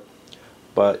 horsepower,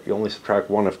 but you only subtract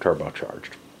 1 if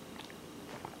turbocharged.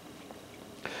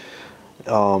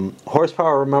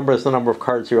 Horsepower, remember, is the number of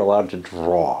cards you're allowed to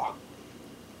draw.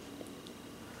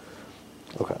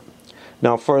 Okay.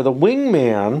 Now, for the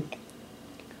wingman,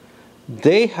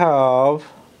 they have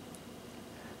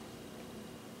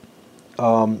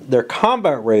their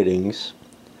combat ratings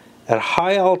at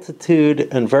high altitude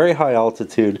and very high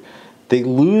altitude. They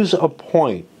lose a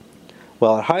point.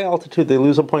 Well, at high altitude, they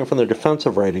lose a point from their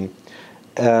defensive rating.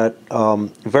 At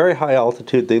very high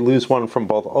altitude, they lose 1 from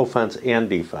both offense and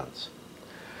defense.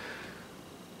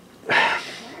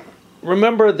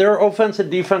 remember, their offense and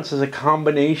defense is a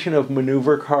combination of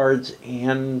maneuver cards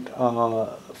and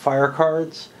fire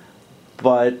cards,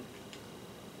 but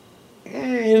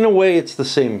in a way it's the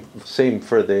same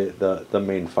for the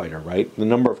main fighter, right? The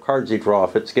number of cards you draw,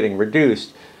 if it's getting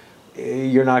reduced,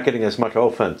 you're not getting as much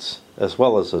offense as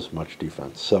well as much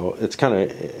defense. So it's kind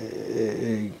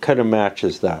of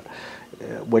matches that.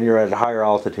 When you're at higher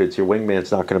altitudes, your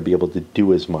wingman's not going to be able to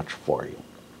do as much for you.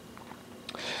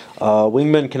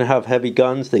 Wingmen can have heavy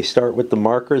guns. They start with the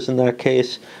markers in that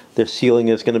case. Their ceiling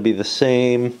is going to be the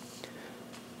same.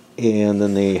 And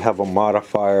then they have a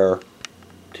modifier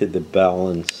to the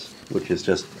balance, which is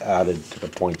just added to the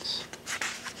points.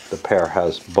 The pair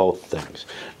has both things.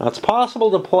 Now it's possible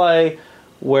to play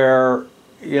where,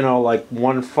 you know, like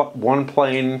one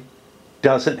plane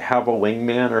doesn't have a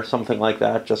wingman or something like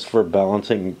that, just for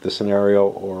balancing the scenario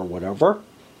or whatever.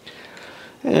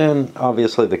 And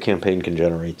obviously the campaign can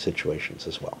generate situations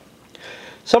as well.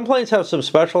 Some planes have some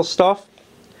special stuff.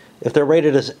 If they're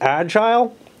rated as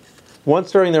agile,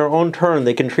 once during their own turn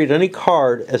they can treat any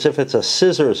card as if it's a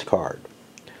scissors card.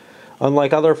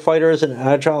 Unlike other fighters, an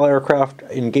agile aircraft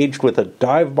engaged with a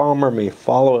dive bomber may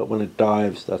follow it when it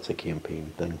dives. That's a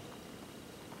campaign thing.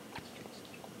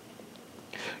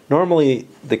 Normally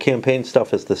the campaign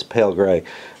stuff is this pale gray.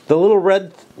 The little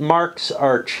red marks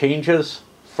are changes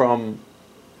from,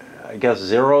 I guess,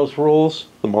 Zero's rules,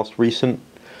 the most recent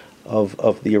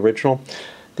of the original.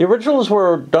 The originals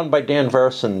were done by Dan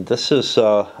Verson. This is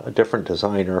a different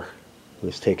designer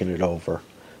who's taken it over.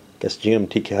 I guess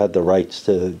GMT had the rights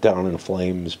to Down in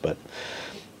Flames, but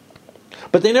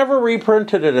they never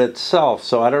reprinted it itself,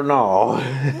 so I don't know.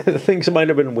 Things might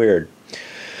have been weird.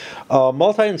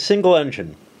 Multi and single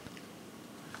engine.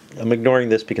 I'm ignoring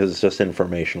this because it's just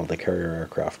informational, the carrier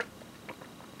aircraft.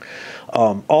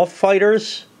 All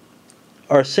fighters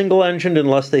are single-engined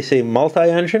unless they say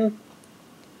multi-engine.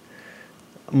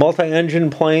 Multi-engine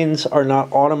planes are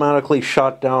not automatically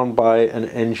shot down by an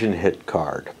engine hit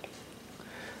card.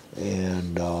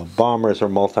 And bombers are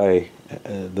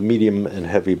the medium and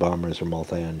heavy bombers are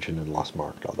multi-engine unless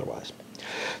marked otherwise.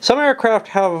 Some aircraft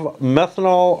have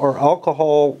methanol or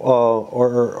alcohol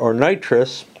or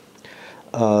nitrous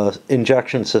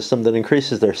injection system that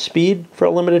increases their speed for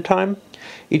a limited time.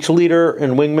 Each leader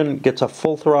and wingman gets a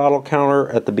full throttle counter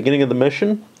at the beginning of the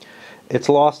mission. It's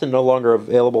lost and no longer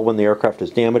available when the aircraft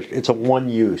is damaged. It's a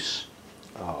one-use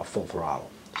full throttle.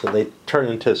 So they turn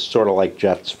into sort of like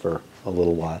jets for a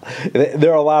little while.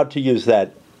 They're allowed to use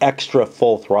that extra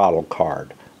full throttle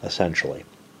card, essentially.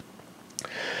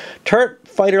 Turret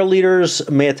fighter leaders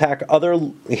may attack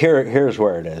other... Here's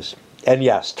where it is. And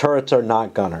yes, turrets are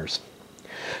not gunners.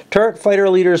 Turret fighter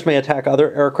leaders may attack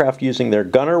other aircraft using their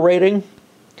gunner rating.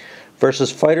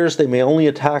 Versus fighters, they may only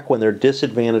attack when they're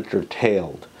disadvantaged or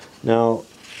tailed. Now,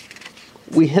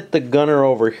 we hit the gunner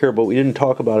over here, but we didn't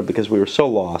talk about it because we were so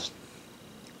lost.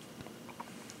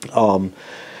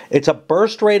 It's a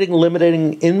burst rating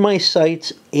limiting in my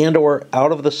sights and or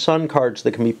out of the sun cards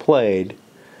that can be played,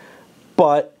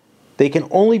 but they can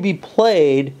only be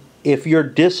played if you're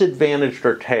disadvantaged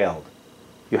or tailed.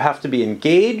 You have to be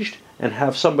engaged and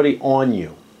have somebody on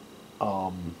you,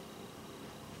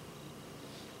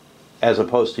 as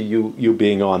opposed to you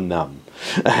being on them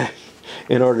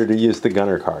in order to use the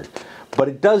gunner card. But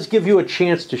it does give you a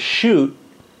chance to shoot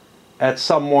at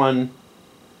someone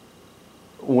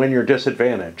when you're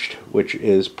disadvantaged, which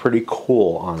is pretty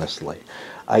cool, honestly.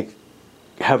 I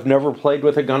have never played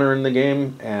with a gunner in the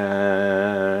game,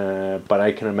 but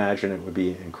I can imagine it would be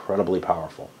incredibly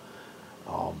powerful.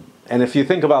 And if you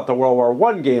think about the World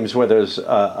War I games where there's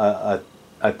a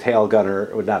tail gunner,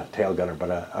 well, not a tail gunner,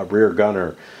 but a rear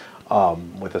gunner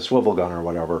with a swivel gun or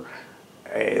whatever,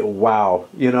 wow,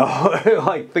 you know,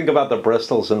 like think about the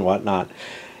Bristols and whatnot.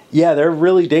 Yeah, they're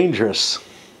really dangerous.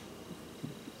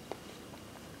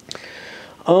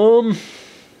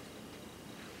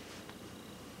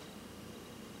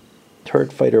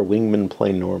 Turret fighter wingman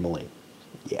play normally.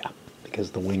 Yeah,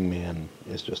 because the wingman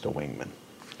is just a wingman.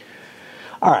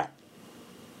 All right.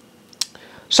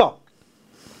 So,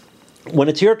 when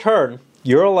it's your turn,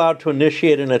 you're allowed to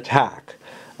initiate an attack.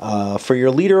 For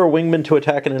your leader or wingman to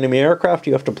attack an enemy aircraft,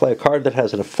 you have to play a card that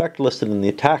has an effect listed in the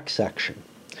attack section.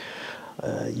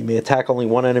 You may attack only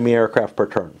one enemy aircraft per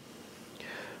turn.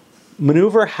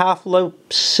 Maneuver,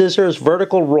 half-loop, scissors,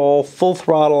 vertical roll, full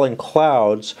throttle, and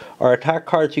clouds are attack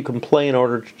cards you can play in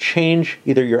order to change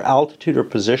either your altitude or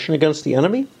position against the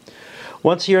enemy.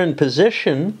 Once you're in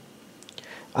position,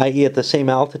 i.e. at the same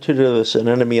altitude as an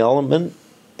enemy element,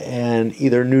 and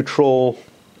either neutral,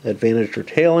 advantaged, or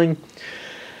tailing,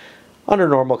 under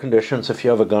normal conditions, if you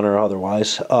have a gun or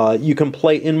otherwise. You can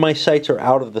play in my sights or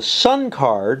out of the sun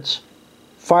cards,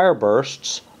 fire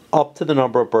bursts, up to the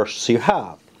number of bursts you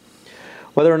have.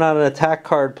 Whether or not an attack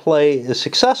card play is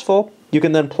successful, you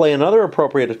can then play another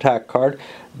appropriate attack card.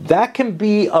 That can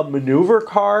be a maneuver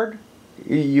card.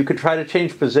 You could try to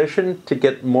change position to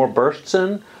get more bursts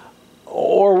in,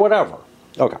 or whatever.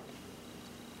 Okay.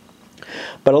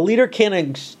 But a leader can't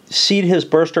exceed his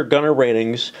burst or gunner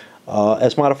ratings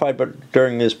as modified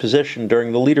during his position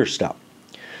during the leader step.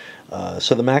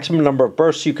 So the maximum number of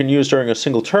bursts you can use during a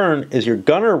single turn is your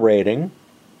gunner rating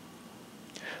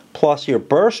plus your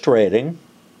burst rating.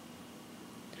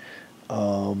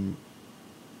 I'm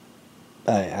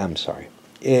sorry.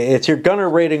 It's your gunner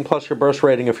rating plus your burst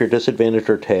rating if you're disadvantaged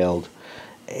or tailed.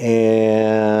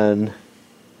 And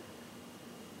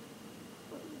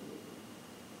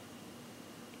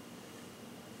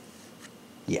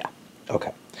yeah,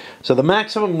 okay. So the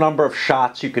maximum number of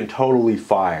shots you can totally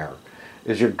fire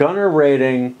is your gunner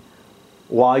rating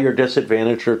while you're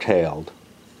disadvantaged or tailed,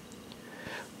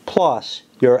 plus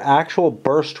your actual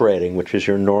burst rating, which is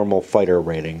your normal fighter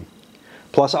rating,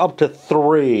 plus up to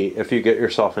 3 if you get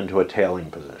yourself into a tailing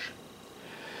position.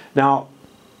 Now,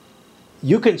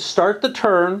 you can start the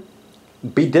turn,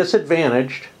 be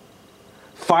disadvantaged,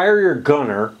 fire your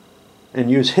gunner,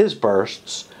 and use his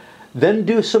bursts, then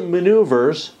do some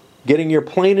maneuvers, getting your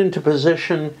plane into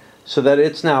position so that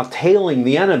it's now tailing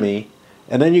the enemy,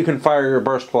 and then you can fire your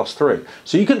burst plus 3.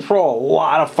 So you can throw a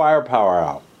lot of firepower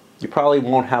out. You probably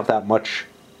won't have that much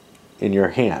in your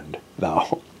hand,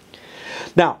 though.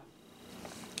 Now,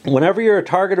 whenever you're a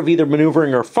target of either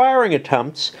maneuvering or firing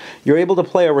attempts, you're able to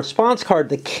play a response card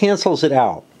that cancels it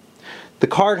out. The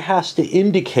card has to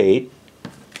indicate,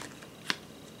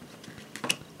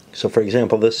 so for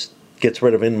example, this gets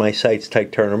rid of in my sights,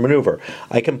 tight turn, or maneuver.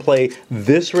 I can play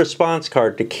this response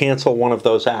card to cancel one of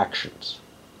those actions.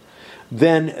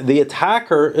 Then the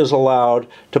attacker is allowed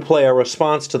to play a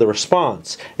response to the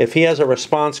response. If he has a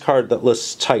response card that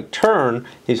lists tight turn,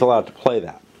 he's allowed to play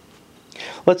that.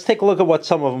 Let's take a look at what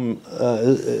some of them,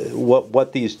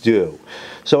 what these do.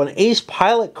 So an ace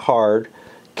pilot card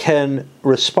can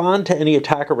respond to any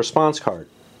attacker response card,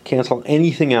 cancel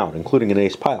anything out, including an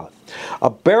ace pilot. A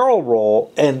barrel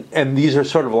roll, and these are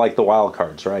sort of like the wild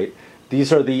cards, right?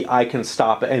 These are the I can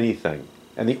stop anything,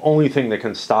 and the only thing that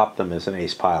can stop them is an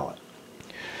ace pilot.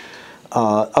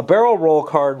 A barrel roll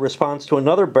card responds to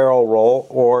another barrel roll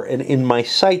or an in my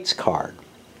sights card.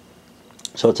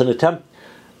 So it's an attempt.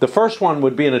 The first one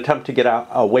would be an attempt to get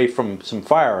away from some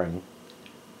firing,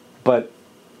 but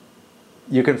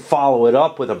you can follow it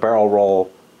up with a barrel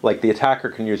roll, like the attacker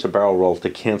can use a barrel roll to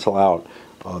cancel out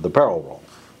the barrel roll.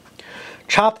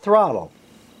 Chop throttle.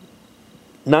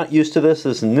 Not used to this,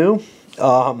 this is new.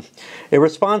 It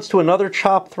responds to another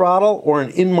chop throttle or an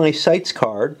in my sights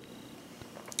card,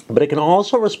 but it can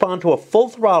also respond to a full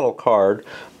throttle card,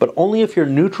 but only if you're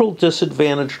neutral,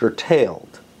 disadvantaged, or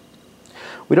tailed.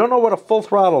 We don't know what a full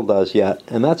throttle does yet,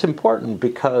 and that's important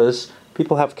because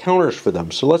people have counters for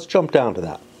them. So let's jump down to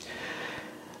that.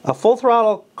 A full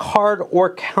throttle card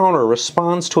or counter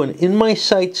responds to an in my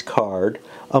sights card,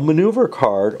 a maneuver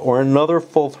card, or another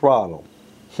full throttle.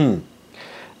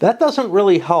 That doesn't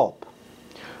really help.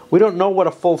 We don't know what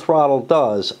a full throttle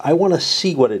does. I want to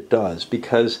see what it does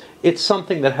because it's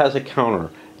something that has a counter,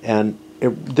 and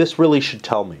this really should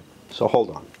tell me. So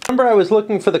hold on. Remember, I was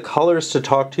looking for the colors to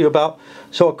talk to you about?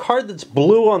 So a card that's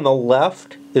blue on the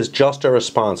left is just a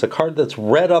response. A card that's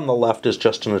red on the left is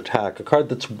just an attack. A card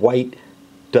that's white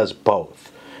does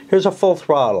both. Here's a full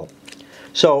throttle.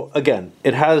 So again,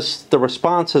 it has the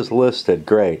responses listed,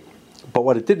 great. But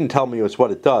what it didn't tell me was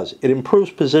what it does. It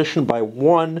improves position by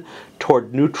 1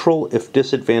 toward neutral if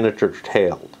disadvantaged or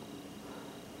tailed.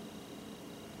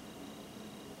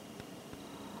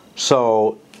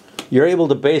 So you're able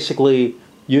to basically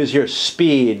use your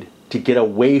speed to get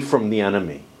away from the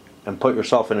enemy and put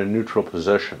yourself in a neutral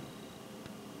position.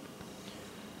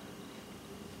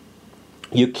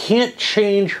 You can't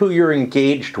change who you're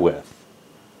engaged with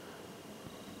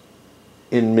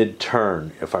in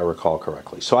mid-turn, if I recall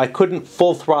correctly. So I couldn't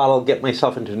full throttle, get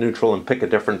myself into neutral, and pick a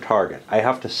different target. I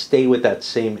have to stay with that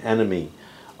same enemy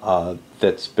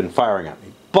that's been firing at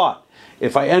me. But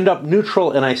if I end up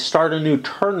neutral and I start a new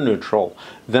turn neutral,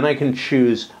 then I can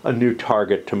choose a new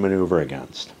target to maneuver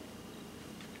against.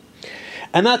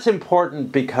 And that's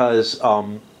important because,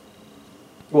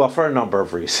 well, for a number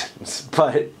of reasons.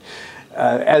 But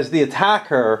as the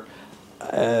attacker,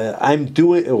 I'm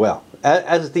doing, well,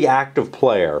 as the active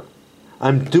player,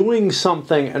 I'm doing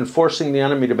something and forcing the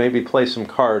enemy to maybe play some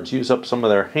cards, use up some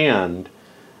of their hand.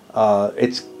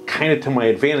 It's kind of to my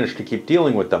advantage to keep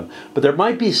dealing with them. But there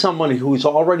might be someone who's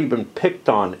already been picked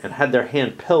on and had their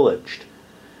hand pillaged.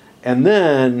 And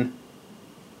then,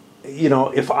 you know,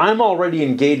 if I'm already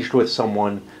engaged with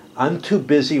someone, I'm too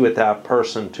busy with that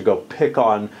person to go pick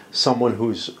on someone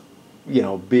who's, you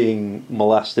know, being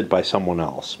molested by someone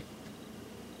else.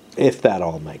 If that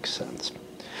all makes sense.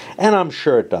 And I'm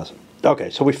sure it doesn't. Okay,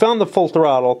 so we found the full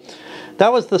throttle.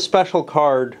 That was the special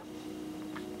card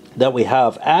that we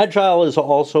have. Agile is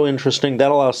also interesting. That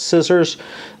allows scissors.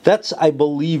 That's, I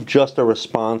believe, just a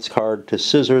response card to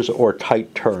scissors or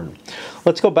tight turn.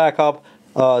 Let's go back up.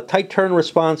 Tight turn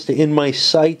responds to in my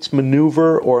sights,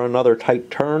 maneuver, or another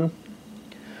tight turn.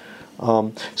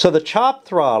 So the chop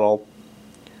throttle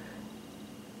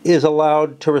is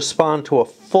allowed to respond to a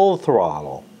full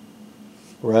throttle,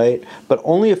 right? But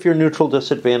only if you're neutral,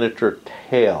 disadvantaged, or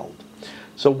tailed.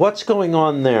 So what's going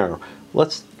on there?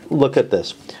 Let's look at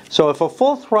this. So if a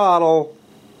full throttle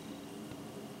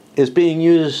is being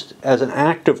used as an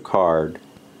active card,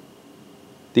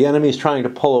 the enemy's trying to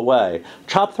pull away,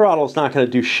 chop throttle is not going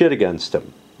to do shit against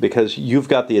him because you've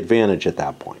got the advantage at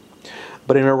that point.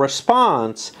 But in a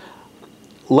response,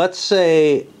 let's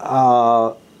say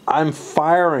I'm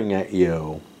firing at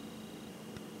you.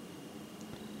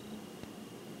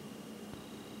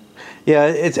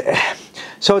 Yeah,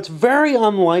 so it's very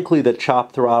unlikely that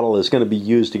chop throttle is going to be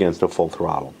used against a full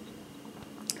throttle,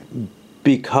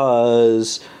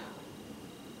 because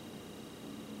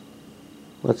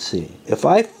let's see, if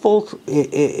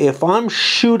I'm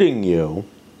shooting you,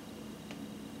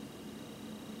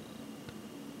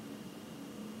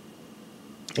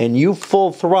 and you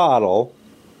full throttle,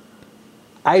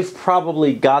 I've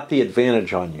probably got the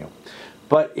advantage on you.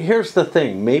 But here's the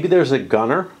thing, maybe there's a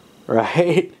gunner,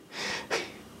 right?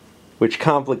 Which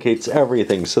complicates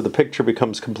everything, so the picture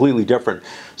becomes completely different.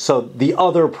 So the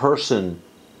other person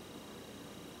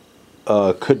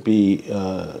could be,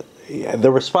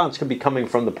 the response could be coming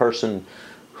from the person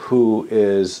who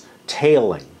is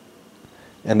tailing,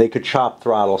 and they could chop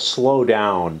throttle, slow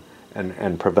down,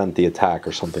 and prevent the attack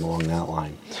or something along that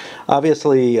line.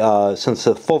 Obviously, since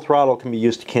the full throttle can be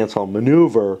used to cancel a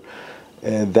maneuver,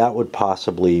 that would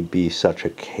possibly be such a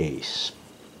case.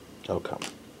 Okay.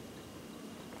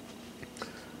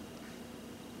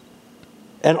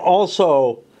 And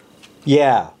also,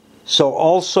 yeah, so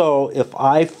also if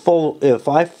I full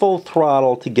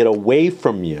throttle to get away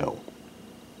from you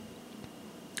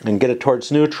and get it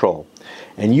towards neutral,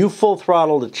 and you full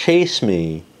throttle to chase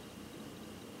me,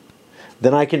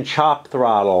 then I can chop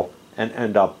throttle and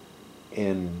end up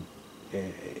in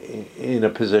a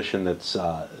position that's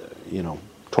you know,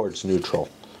 towards neutral.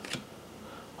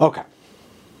 Okay.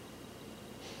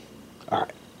 All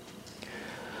right.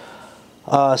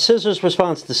 Scissors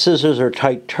responds to scissors or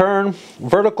tight turn.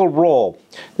 Vertical roll.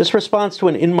 This responds to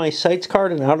an in my sights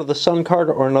card, an out of the sun card,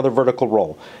 or another vertical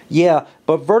roll. Yeah,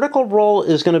 but vertical roll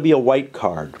is going to be a white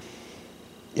card.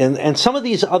 And some of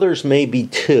these others may be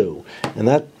too. And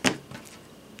that,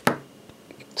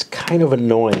 it's kind of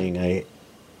annoying.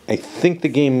 I think the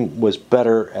game was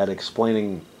better at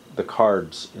explaining the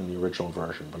cards in the original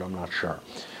version, but I'm not sure.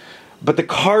 But the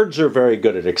cards are very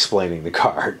good at explaining the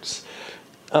cards.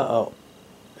 Uh-oh.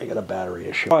 I got a battery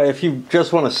issue. If you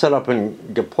just want to set up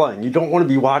and get playing, you don't want to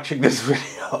be watching this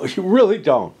video. You really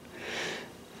don't.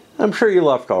 I'm sure you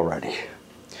left already.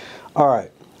 Alright.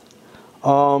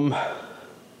 Full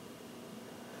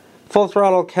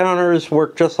throttle counters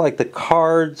work just like the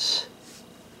cards,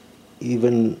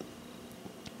 even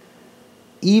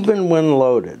when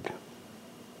loaded.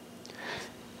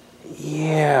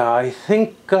 Yeah, I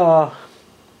think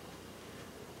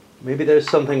maybe there's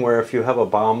something where if you have a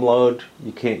bomb load,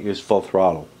 you can't use full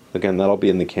throttle. Again, that'll be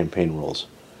in the campaign rules.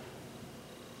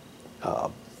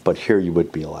 But here you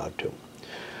would be allowed to.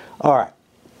 Alright.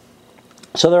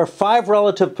 So there are 5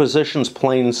 relative positions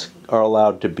planes are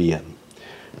allowed to be in.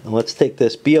 And let's take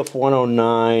this BF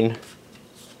 109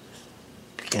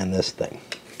 and this thing.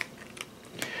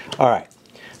 Alright.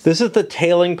 This is the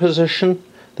tailing position.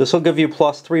 This will give you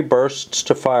 +3 bursts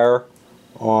to fire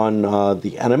on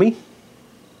the enemy.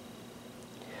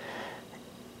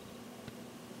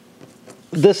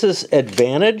 This is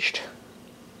advantaged.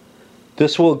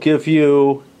 This will give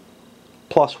you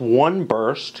 +1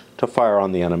 burst to fire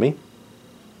on the enemy.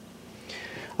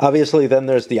 Obviously, then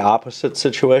there's the opposite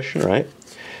situation, right?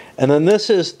 And then this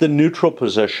is the neutral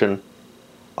position.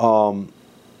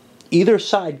 Either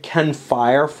side can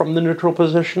fire from the neutral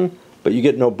position, but you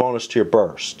get no bonus to your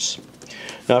bursts.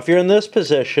 Now, if you're in this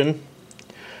position,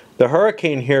 the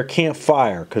Hurricane here can't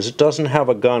fire because it doesn't have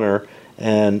a gunner,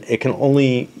 and it can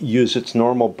only use its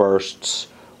normal bursts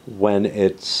when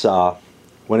it's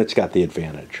when it's got the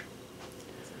advantage.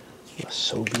 A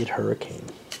Soviet Hurricane.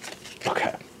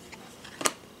 Okay.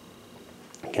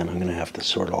 Again, I'm going to have to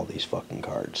sort all these fucking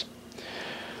cards.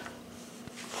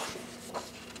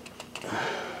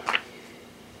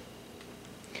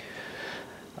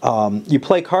 You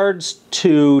play cards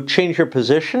to change your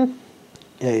position.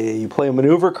 You play a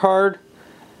maneuver card.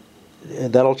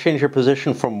 That'll change your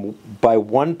position by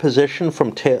one position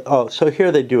from tail. Oh, so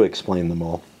here they do explain them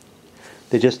all.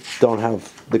 They just don't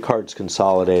have the cards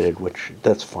consolidated, which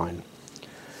that's fine.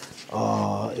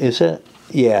 Is it?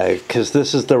 Yeah, because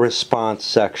this is the response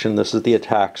section. This is the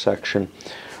attack section.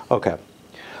 Okay.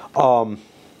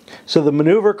 So the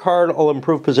maneuver card will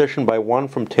improve position by one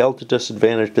from tail to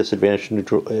disadvantage, disadvantage to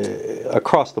neutral,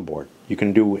 across the board. You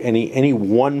can do any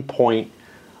 1 point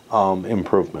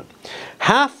improvement.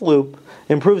 Half loop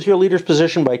improves your leader's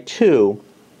position by 2,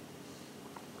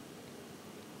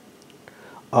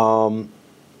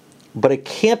 but it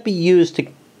can't be used to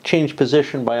change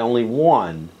position by only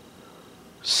 1.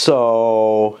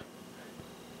 So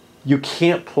you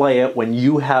can't play it when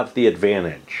you have the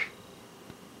advantage,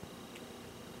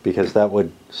 because that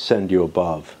would send you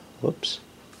above. Whoops.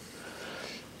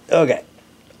 Okay.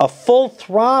 A full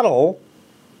throttle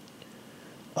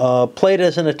played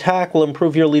as an attack will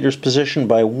improve your leader's position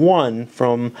by 1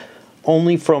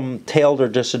 only from tailed or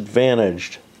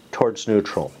disadvantaged towards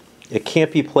neutral. It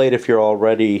can't be played if you're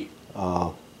already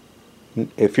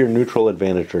if you're neutral,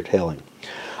 advantaged, or tailing.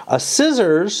 A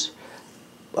scissors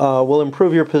will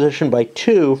improve your position by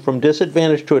 2 from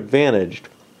disadvantaged to advantaged.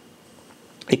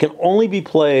 It can only be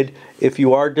played if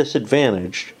you are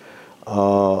disadvantaged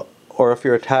or if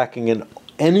you're attacking an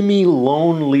enemy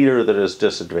lone leader that is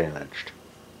disadvantaged.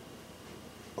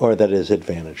 Or that is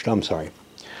advantaged, I'm sorry.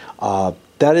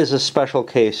 That is a special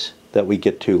case that we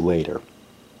get to later.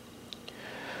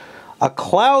 A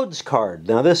clouds card,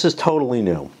 now this is totally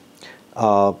new.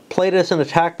 Played as an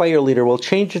attack by your leader will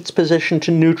change its position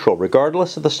to neutral,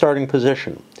 regardless of the starting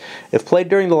position. If played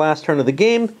during the last turn of the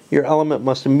game, your element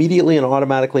must immediately and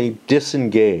automatically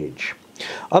disengage.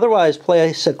 Otherwise,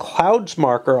 place a clouds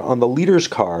marker on the leader's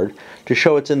card to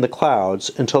show it's in the clouds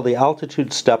until the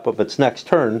altitude step of its next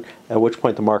turn, at which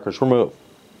point the marker is removed.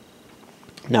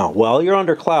 Now, while you're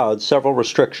under clouds, several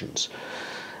restrictions.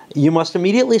 You must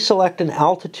immediately select an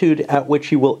altitude at which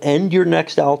you will end your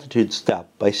next altitude step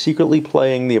by secretly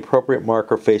playing the appropriate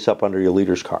marker face up under your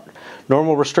leader's card.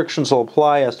 Normal restrictions will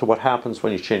apply as to what happens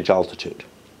when you change altitude.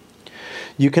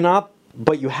 You cannot,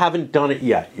 but you haven't done it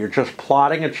yet. You're just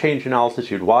plotting a change in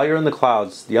altitude while you're in the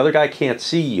clouds. The other guy can't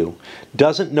see you,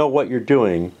 doesn't know what you're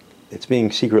doing. It's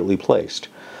being secretly placed.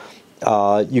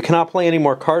 You cannot play any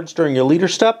more cards during your leader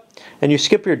step, and you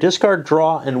skip your discard,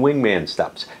 draw, and wingman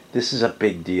steps. This is a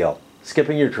big deal.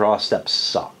 Skipping your draw step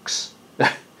sucks.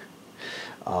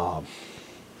 How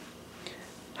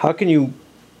can you...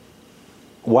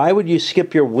 Why would you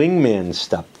skip your wingman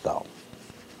step, though?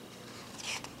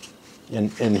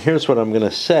 And here's what I'm going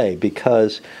to say,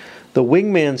 because the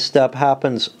wingman step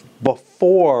happens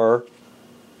before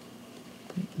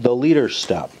the leader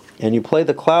step, and you play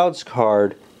the clouds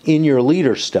card in your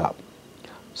leader step.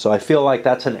 So I feel like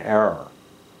that's an error,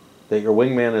 that your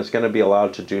wingman is going to be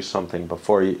allowed to do something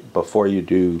before you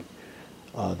do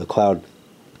the cloud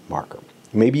marker.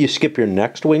 Maybe you skip your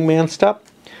next wingman step.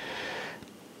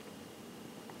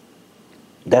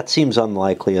 That seems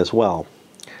unlikely as well.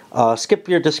 Skip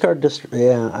your discard.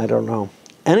 Yeah, I don't know.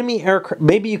 Enemy aircraft.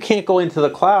 Maybe you can't go into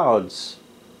the clouds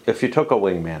if you took a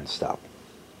wingman step.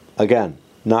 Again,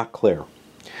 not clear.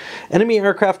 Enemy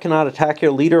aircraft cannot attack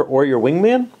your leader or your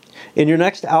wingman. In your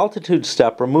next altitude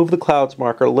step, remove the clouds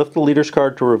marker, lift the leader's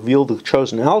card to reveal the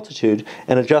chosen altitude,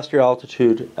 and adjust your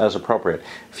altitude as appropriate.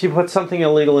 If you put something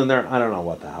illegal in there, I don't know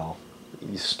what the hell.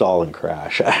 You stall and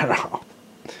crash. I don't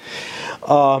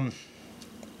know.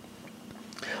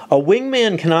 A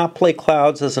wingman cannot play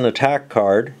clouds as an attack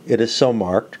card. It is so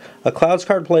marked. A clouds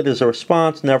card played as a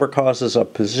response never causes a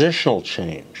positional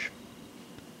change.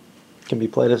 Can be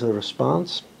played as a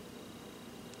response.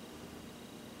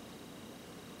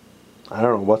 I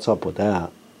don't know what's up with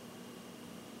that.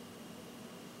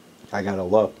 I gotta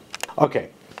look. Okay.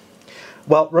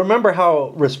 Well, remember how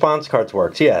response cards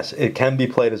works. Yes, it can be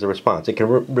played as a response. It can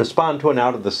respond to an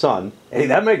out of the sun. Hey,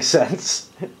 that makes sense.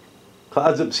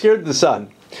 Clouds obscured the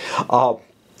sun.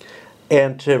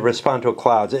 And to respond to a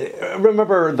clouds.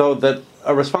 Remember, though, that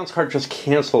a response card just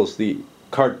cancels the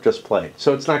card just played.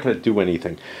 So it's not going to do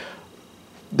anything.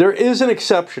 There is an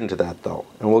exception to that, though,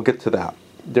 and we'll get to that.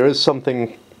 There is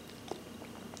something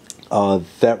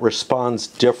that responds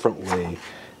differently.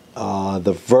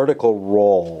 The vertical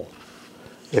roll.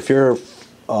 If you're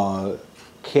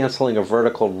canceling a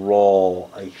vertical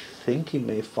roll, I think you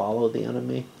may follow the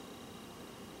enemy.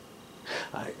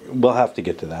 We'll have to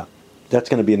get to that. That's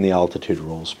going to be in the altitude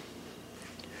rules.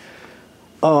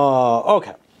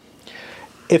 Okay.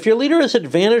 If your leader is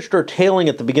advantaged or tailing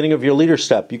at the beginning of your leader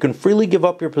step, you can freely give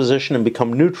up your position and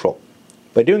become neutral.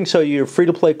 By doing so, you're free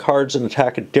to play cards and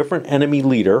attack a different enemy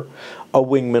leader, a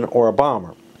wingman, or a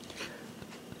bomber.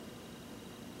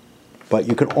 But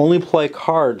you can only play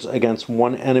cards against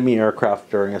one enemy aircraft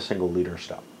during a single leader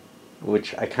step,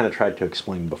 which I kind of tried to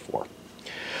explain before.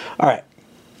 All right.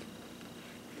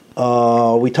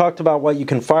 We talked about what you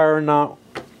can fire or not.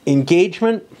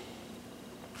 Engagement.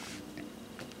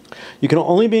 You can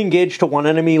only be engaged to one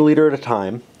enemy leader at a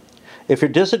time. If you're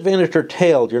disadvantaged or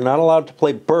tailed, you're not allowed to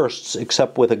play bursts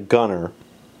except with a gunner,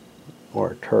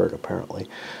 or a turret apparently,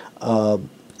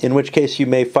 in which case you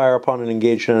may fire upon an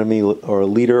engaged enemy or a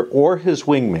leader or his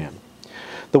wingman.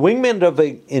 The wingman of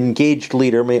an engaged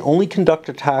leader may only conduct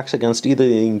attacks against either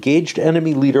the engaged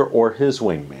enemy leader or his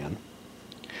wingman.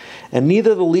 And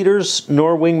neither the leaders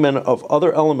nor wingmen of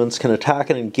other elements can attack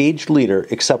an engaged leader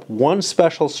except one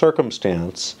special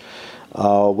circumstance,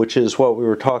 which is what we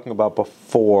were talking about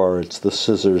before. It's the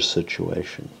scissors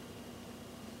situation.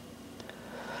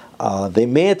 They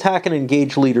may attack an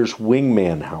engaged leader's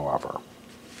wingman, however.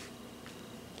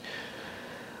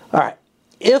 Alright,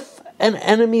 if an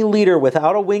enemy leader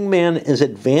without a wingman is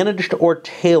advantaged or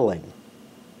tailing,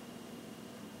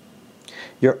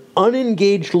 your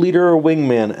unengaged leader or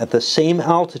wingman at the same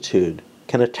altitude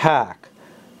can attack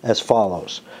as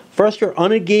follows. First, your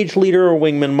unengaged leader or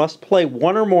wingman must play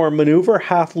one or more maneuver,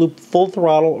 half loop, full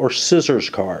throttle, or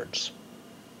scissors cards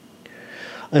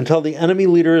until the enemy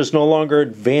leader is no longer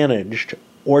advantaged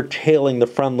or tailing the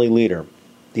friendly leader.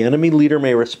 The enemy leader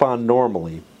may respond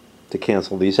normally to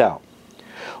cancel these out.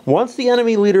 Once the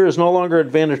enemy leader is no longer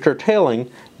advantaged or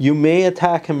tailing, you may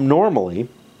attack him normally,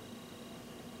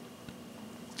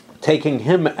 taking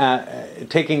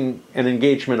an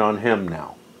engagement on him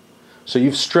now. So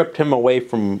you've stripped him away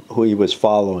from who he was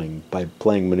following by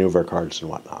playing maneuver cards and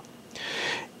whatnot.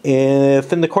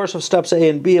 If in the course of steps A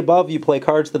and B above you play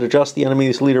cards that adjust the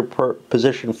enemy's leader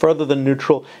position further than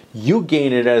neutral, you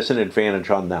gain it as an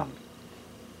advantage on them.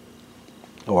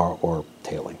 Or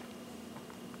tailing.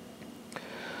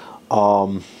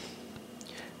 And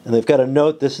they've got a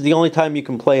note, this is the only time you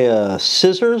can play a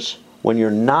scissors when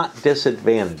you're not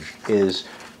disadvantaged, is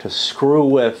to screw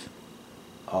with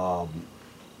an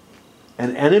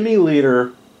enemy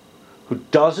leader who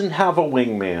doesn't have a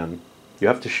wingman. You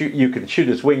have to shoot. You can shoot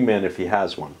his wingman if he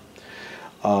has one.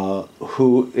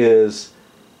 Who is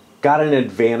got an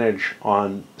advantage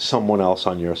on someone else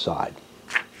on your side.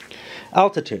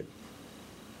 Altitude.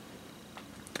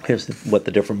 Here's what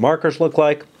the different markers look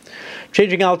like.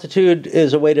 Changing altitude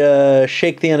is a way to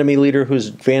shake the enemy leader who's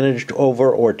advantaged over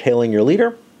or tailing your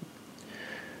leader.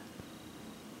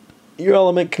 Your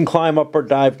element can climb up or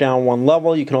dive down one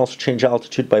level. You can also change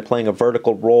altitude by playing a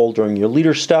vertical roll during your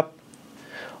leader step.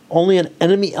 Only an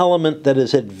enemy element that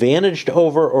is advantaged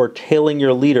over or tailing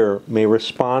your leader may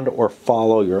respond or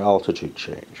follow your altitude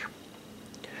change.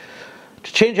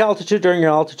 To change altitude during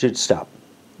your altitude step,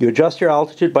 you adjust your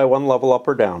altitude by one level up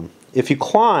or down. If you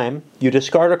climb, you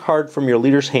discard a card from your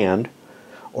leader's hand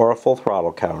or a full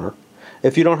throttle counter.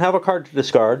 If you don't have a card to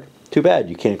discard, too bad,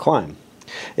 you can't climb.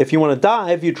 If you want to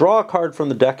dive, you draw a card from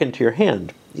the deck into your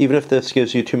hand, even if this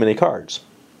gives you too many cards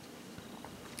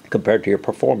compared to your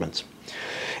performance.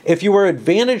 If you are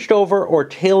advantaged over or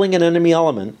tailing an enemy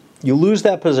element, you lose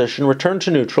that position, return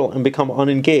to neutral, and become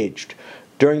unengaged.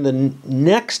 During the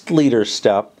next leader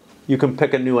step, you can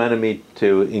pick a new enemy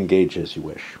to engage as you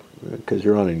wish, because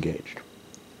you're unengaged.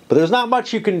 But there's not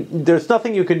much you can, there's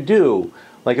nothing you can do.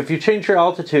 Like if you change your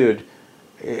altitude,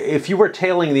 if you were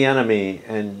tailing the enemy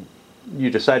and you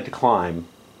decide to climb,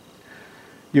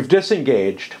 you've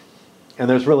disengaged, and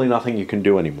there's really nothing you can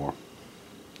do anymore.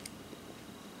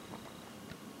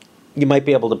 You might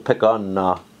be able to pick on,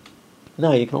 no,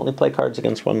 you can only play cards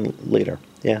against one leader,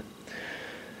 yeah.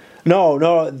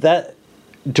 No, that,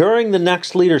 during the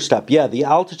next leader step, yeah, the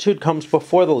altitude comes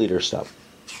before the leader step.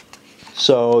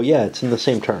 So, yeah, it's in the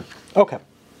same turn. Okay.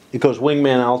 It goes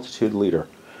wingman, altitude, leader.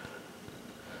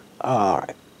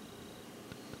 Alright.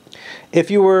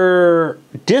 If you were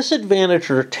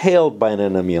disadvantaged or tailed by an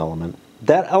enemy element,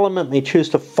 that element may choose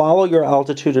to follow your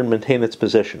altitude and maintain its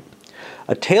position.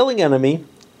 A tailing enemy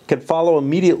can follow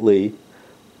immediately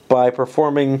by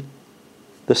performing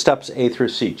the steps A through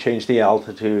C. Change the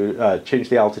altitude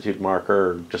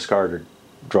marker, discard or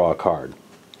draw a card.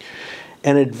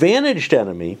 An advantaged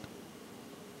enemy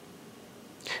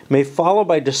may follow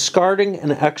by discarding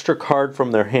an extra card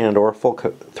from their hand or a full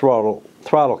throttle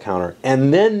throttle counter,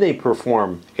 and then they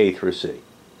perform A through C.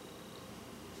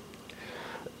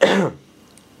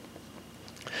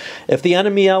 If the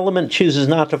enemy element chooses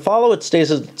not to follow, it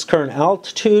stays at its current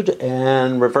altitude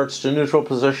and reverts to neutral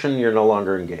position. You're no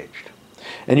longer engaged.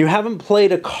 And you haven't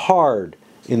played a card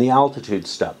in the altitude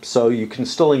step, so you can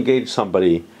still engage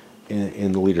somebody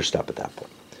in the leader step at that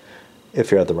point,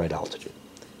 if you're at the right altitude.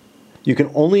 You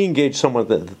can only engage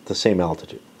someone at the same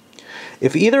altitude.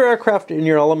 If either aircraft in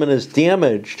your element is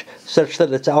damaged such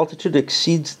that its altitude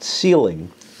exceeds its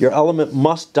ceiling, your element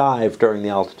must dive during the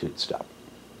altitude step.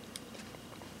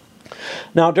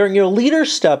 Now, during your leader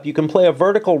step, you can play a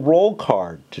vertical roll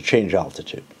card to change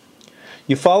altitude.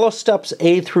 You follow steps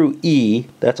A through E,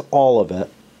 that's all of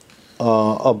it,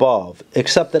 above,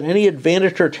 except that any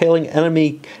advantage or tailing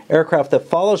enemy aircraft that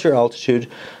follows your altitude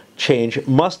change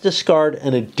must discard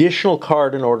an additional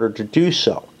card in order to do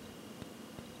so.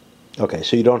 Okay,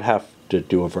 so you don't have to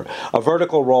do a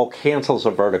vertical roll cancels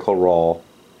a vertical roll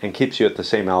and keeps you at the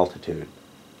same altitude.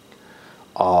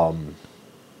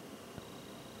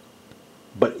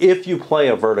 But if you play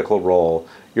a vertical roll,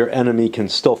 your enemy can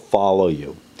still follow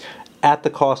you at the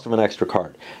cost of an extra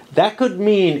card. That could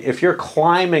mean if you're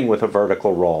climbing with a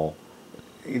vertical roll,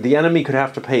 the enemy could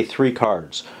have to pay 3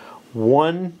 cards.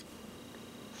 One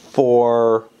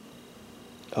for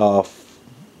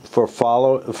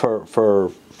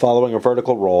following a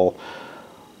vertical roll,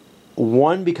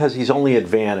 one because he's only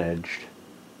advantaged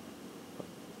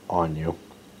on you,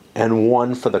 and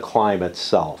one for the climb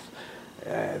itself.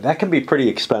 That can be pretty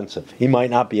expensive. He might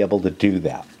not be able to do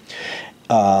that.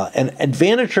 An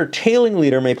advantage or tailing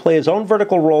leader may play his own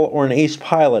vertical roll or an ace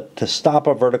pilot to stop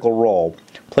a vertical roll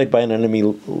played by an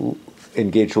enemy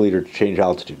engaged leader to change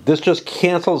altitude. This just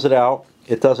cancels it out.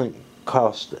 It doesn't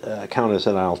count as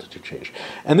an altitude change.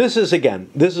 And this is, again,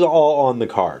 this is all on the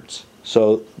cards.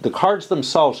 So the cards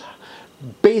themselves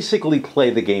basically play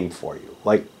the game for you.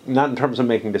 Like, not in terms of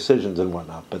making decisions and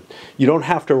whatnot, but you don't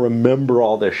have to remember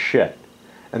all this shit.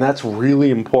 And that's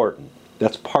really important.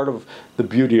 That's part of the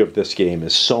beauty of this game,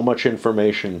 is so much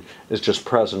information is just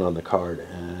present on the card.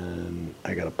 And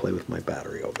I gotta play with my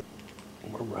battery over.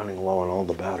 We're running low on all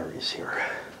the batteries here.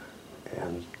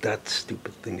 And that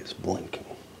stupid thing is blinking,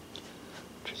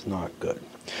 which is not good.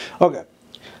 Okay,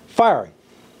 firing.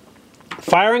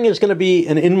 Firing is going to be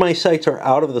an in my sights or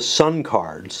out of the sun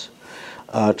cards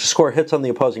to score hits on the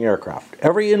opposing aircraft.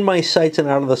 Every in my sights and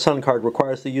out of the sun card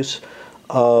requires the use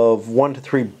of 1 to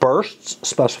 3 bursts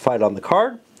specified on the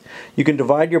card. You can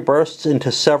divide your bursts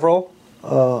into several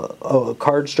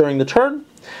cards during the turn,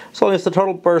 as long as the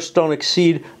total bursts don't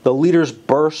exceed the leader's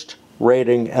burst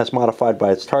rating as modified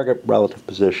by its target, relative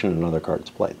position, and other cards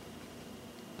played.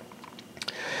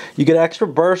 You get extra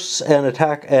bursts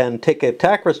and take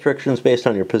attack restrictions based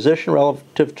on your position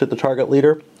relative to the target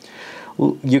leader.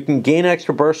 You can gain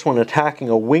extra bursts when attacking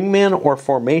a wingman or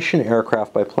formation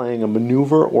aircraft by playing a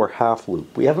maneuver or half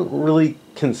loop. We haven't really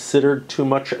considered too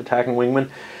much attacking wingmen.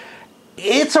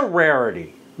 It's a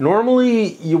rarity.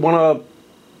 Normally, you want to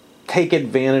take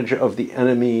advantage of the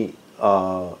enemy,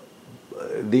 the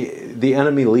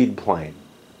enemy lead plane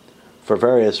for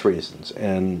various reasons,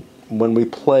 and when we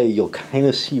play, you'll kind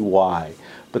of see why.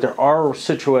 But there are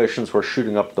situations where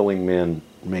shooting up the wingman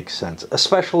makes sense,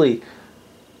 especially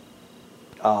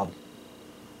when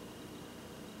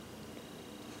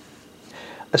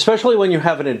you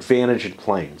have an advantage in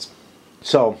planes.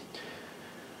 So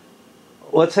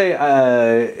let's say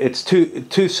it's two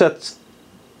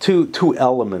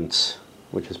elements,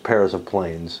 which is pairs of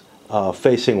planes,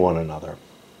 facing one another,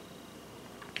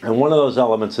 and one of those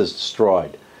elements is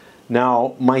destroyed.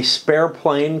 Now, my spare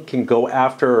plane can go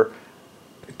after,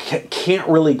 can't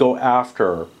really go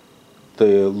after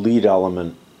the lead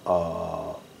element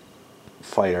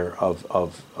fighter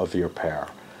of your pair,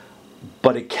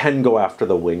 but it can go after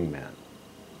the wingman.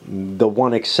 The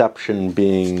one exception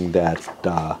being that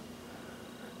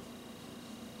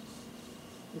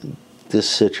this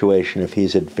situation, if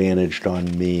he's advantaged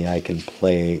on me, I can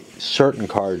play certain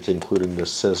cards, including the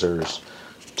scissors,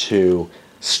 to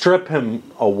strip him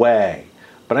away,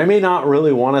 but I may not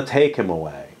really want to take him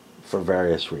away for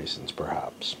various reasons,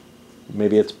 perhaps.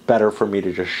 Maybe it's better for me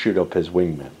to just shoot up his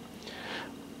wingmen.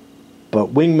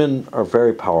 But wingmen are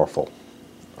very powerful,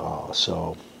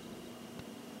 so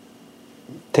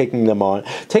taking them on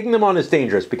is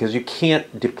dangerous because you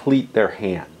can't deplete their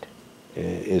hand,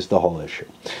 is the whole issue.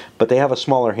 But they have a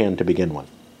smaller hand to begin with,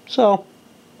 so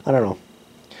I don't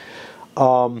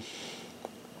know.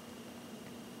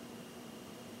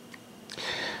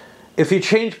 If you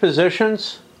change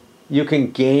positions, you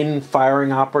can gain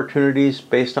firing opportunities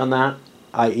based on that.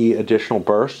 i.e. additional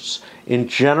bursts. In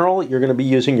general, you're going to be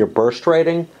using your burst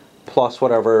rating plus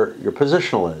whatever your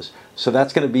positional is. So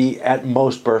that's going to be at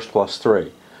most burst plus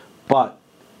 3. But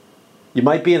you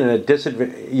might be in a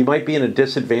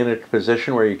disadvantaged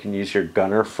position where you can use your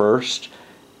gunner first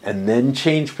and then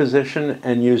change position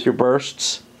and use your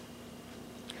bursts.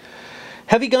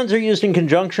 Heavy guns are used in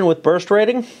conjunction with burst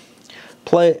rating.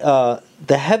 The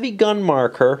heavy gun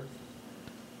marker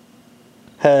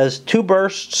has 2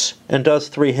 bursts and does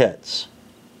 3 hits.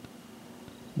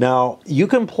 Now, you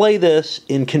can play this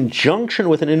in conjunction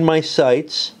with an In My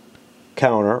Sights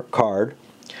counter card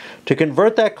to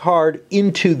convert that card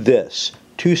into this.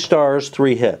 2 stars,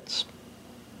 3 hits.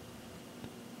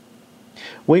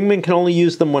 Wingmen can only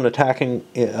use them when attacking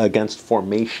against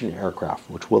formation aircraft,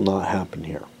 which will not happen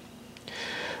here.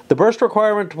 The burst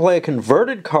requirement to play a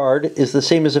converted card is the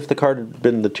same as if the card had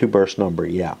been the 2 burst number,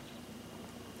 yeah.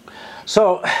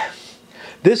 So,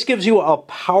 this gives you a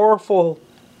powerful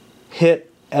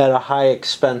hit at a high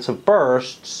expense of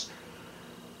bursts.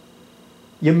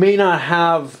 You may not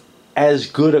have as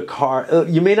good a card,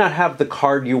 you may not have the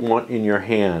card you want in your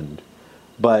hand,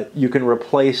 but you can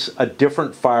replace a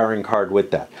different firing card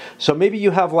with that. So maybe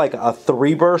you have like a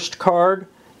 3 burst card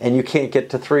and you can't get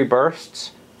to 3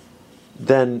 bursts,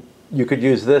 then you could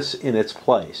use this in its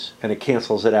place and it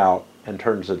cancels it out and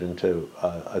turns it into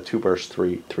a 2 burst,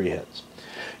 3 hits.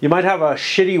 You might have a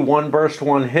shitty 1 burst,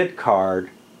 1 hit card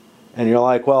and you're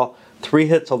like, well, 3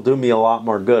 hits will do me a lot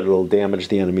more good. It'll damage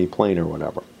the enemy plane or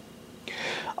whatever.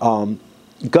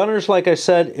 Gunners, like I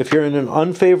said, if you're in an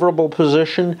unfavorable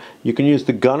position, you can use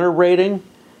the gunner rating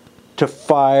to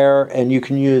fire, and you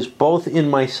can use both In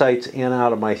My Sights and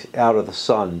Out of the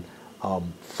Sun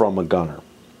from a gunner.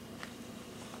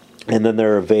 And then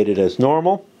they're evaded as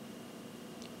normal.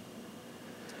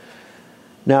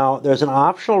 Now, there's an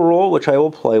optional rule, which I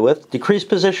will play with. Decrease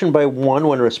position by 1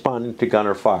 when responding to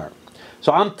gunner fire.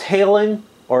 So I'm tailing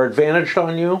or advantaged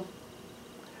on you.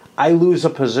 I lose a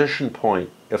position point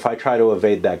if I try to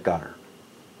evade that gunner.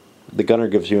 The gunner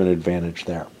gives you an advantage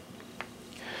there.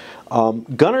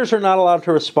 Gunners are not allowed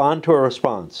to respond to a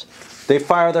response. They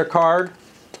fire their card,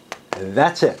 and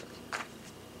that's it.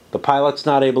 The pilot's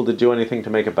not able to do anything to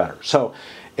make it better. So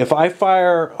if I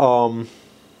fire an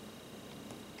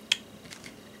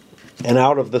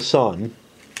Out of the Sun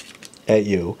at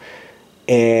you,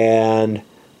 and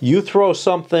you throw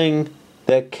something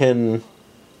that can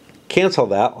cancel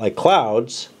that, like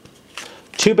clouds,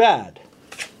 too bad.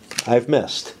 I've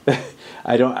missed.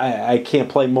 I can't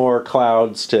play more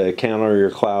clouds to counter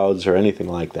your clouds or anything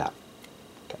like that.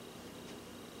 Okay.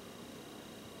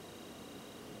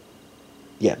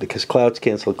 Yeah, because clouds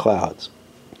cancel clouds.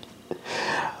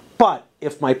 But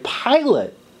if my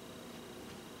pilot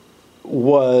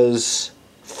was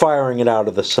firing it Out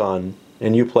of the Sun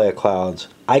and you play a clouds,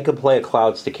 I could play a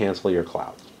clouds to cancel your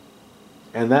clouds.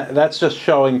 And that's just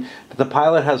showing that the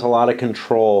pilot has a lot of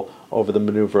control over the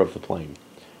maneuver of the plane.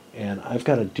 And I've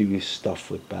got to do stuff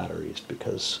with batteries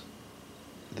because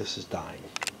this is dying.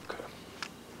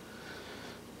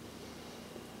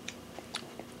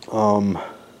 Okay.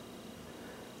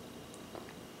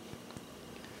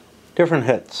 Different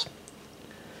hits.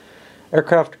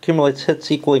 Aircraft accumulates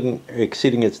hits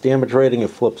exceeding its damage rating. It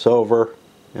flips over,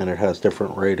 and it has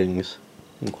different ratings,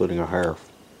 including a higher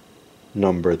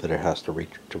number that it has to reach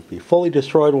to be fully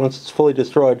destroyed. Once it's fully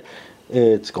destroyed,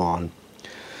 it's gone.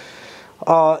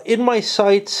 In My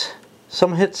Sights,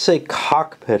 some hits say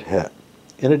cockpit hit.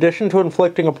 In addition to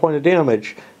inflicting a point of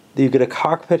damage, you get a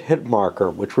cockpit hit marker,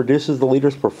 which reduces the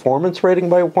leader's performance rating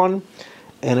by 1,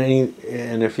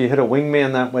 and if you hit a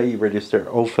wingman that way, you reduce their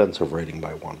offensive rating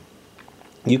by 1.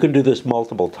 You can do this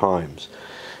multiple times.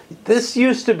 This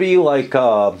used to be like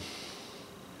a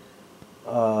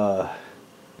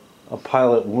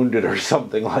pilot wounded or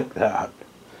something like that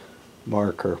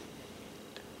marker.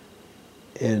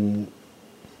 And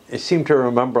I seem to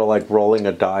remember like rolling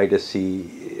a die to see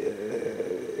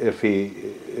if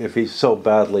he's so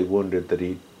badly wounded that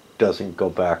he doesn't go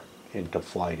back into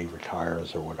flight, he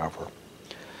retires or whatever.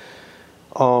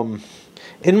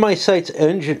 In My Sights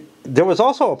engine, there was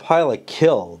also a pilot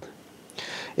killed.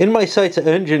 In My Sights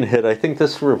engine hit, I think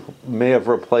this may have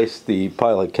replaced the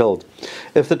pilot killed.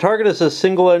 If the target is a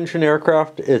single-engine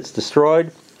aircraft, it's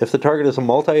destroyed. If the target is a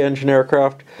multi-engine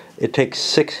aircraft, it takes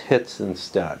 6 hits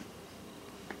instead.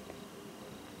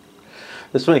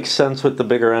 This makes sense with the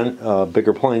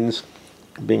bigger planes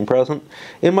being present.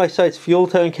 In My Sights fuel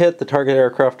tank hit, the target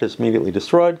aircraft is immediately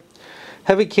destroyed.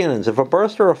 Heavy cannons. If a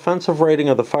burst or offensive rating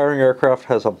of the firing aircraft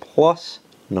has a plus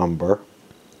number,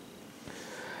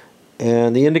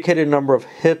 and the indicated number of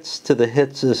hits to the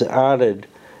hits is added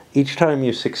each time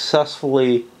you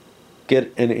successfully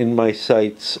get an in my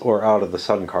sights or out of the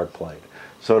sun card played.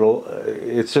 So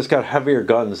it's just got heavier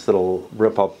guns that'll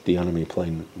rip up the enemy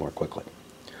plane more quickly.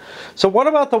 So what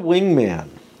about the wingman?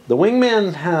 The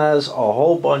wingman has a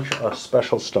whole bunch of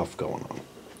special stuff going on.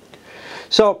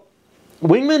 So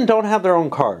wingmen don't have their own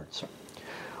cards.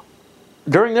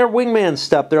 During their wingman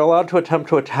step, they're allowed to attempt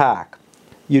to attack.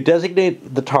 You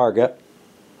designate the target,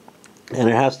 and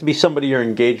it has to be somebody you're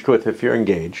engaged with if you're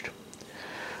engaged.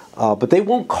 But they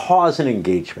won't cause an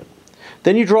engagement.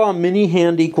 Then you draw a mini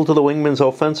hand equal to the wingman's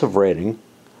offensive rating,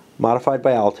 modified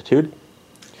by altitude.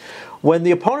 When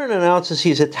the opponent announces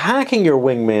he's attacking your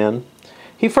wingman,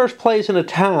 he first plays an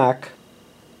attack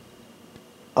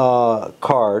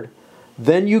card.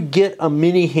 Then you get a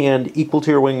mini hand equal to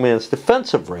your wingman's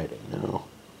defensive rating. Now,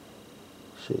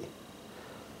 see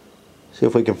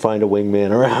if we can find a wingman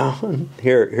around.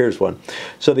 Here's one.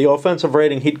 So the offensive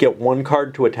rating, he'd get 1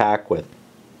 card to attack with.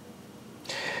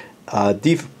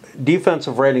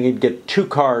 Defensive rating, he'd get 2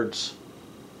 cards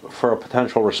for a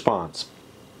potential response.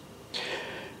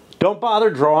 Don't bother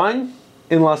drawing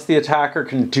unless the attacker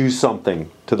can do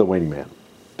something to the wingman,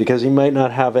 because he might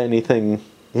not have anything.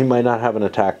 He might not have an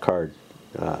attack card,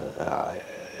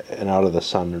 an out of the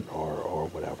sun or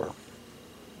whatever.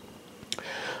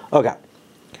 Okay.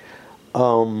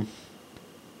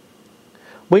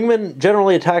 Wingmen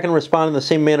generally attack and respond in the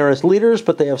same manner as leaders,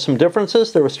 but they have some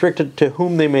differences. They're restricted to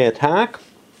whom they may attack.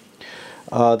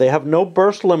 They have no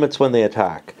burst limits when they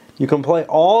attack. You can play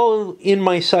all in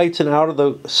my sights and out of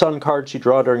the sun cards you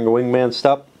draw during your wingman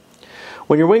step.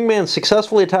 When your wingman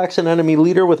successfully attacks an enemy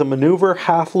leader with a maneuver,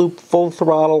 half loop, full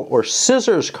throttle, or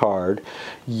scissors card,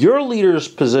 your leader's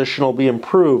position will be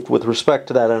improved with respect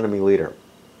to that enemy leader.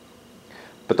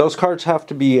 But those cards have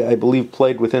to be, I believe,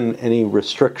 played within any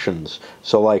restrictions.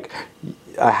 So like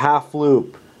a half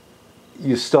loop,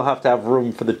 you still have to have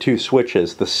room for the 2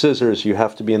 switches. The scissors, you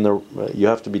have to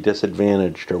be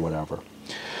disadvantaged or whatever.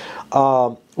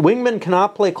 Wingmen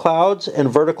cannot play clouds and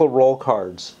vertical roll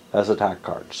cards as attack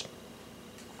cards.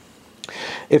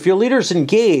 If your leader's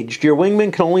engaged, your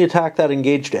wingman can only attack that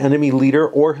engaged enemy leader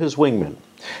or his wingman.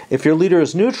 If your leader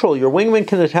is neutral, your wingman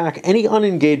can attack any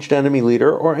unengaged enemy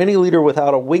leader or any leader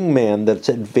without a wingman that's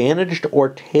advantaged or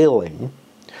tailing,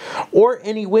 or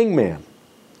any wingman.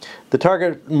 The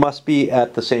target must be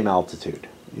at the same altitude.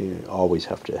 You always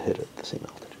have to hit it at the same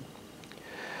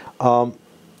altitude.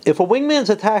 If a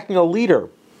wingman's attacking a leader,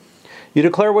 you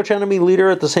declare which enemy leader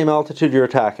at the same altitude you're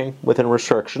attacking, within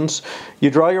restrictions.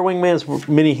 You draw your wingman's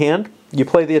mini hand, you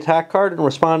play the attack card and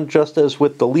respond just as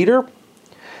with the leader,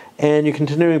 and you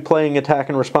continue playing attack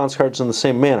and response cards in the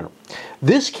same manner.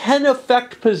 This can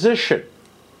affect position.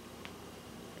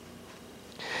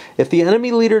 If the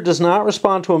enemy leader does not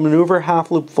respond to a maneuver, half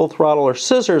loop, full throttle, or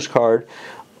scissors card,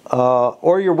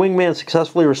 or your wingman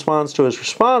successfully responds to his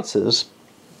responses,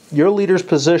 your leader's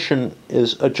position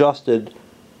is adjusted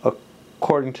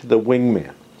according to the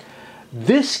wingman.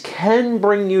 This can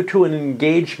bring you to an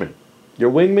engagement.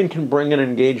 Your wingman can bring an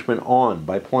engagement on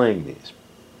by playing these.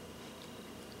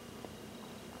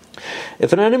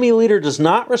 If an enemy leader does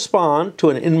not respond to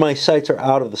an in my sights or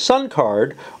out of the sun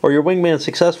card, or your wingman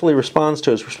successfully responds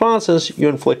to his responses, you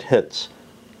inflict hits.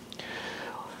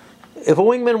 If a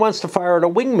wingman wants to fire at a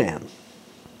wingman,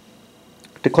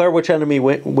 declare which enemy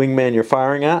wingman you're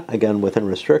firing at, again within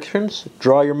restrictions.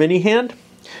 Draw your mini hand.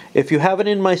 If you have an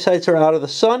in my sights or out of the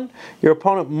sun, your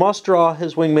opponent must draw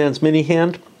his wingman's mini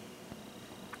hand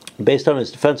based on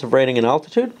his defensive rating and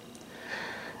altitude.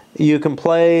 You can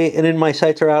play an in my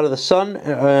sights or out of the sun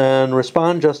and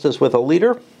respond just as with a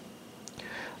leader.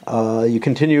 You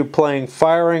continue playing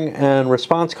firing and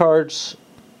response cards,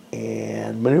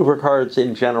 and maneuver cards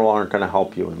in general aren't going to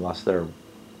help you unless they're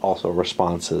also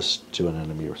responses to an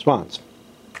enemy response.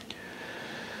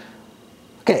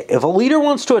 Okay, if a leader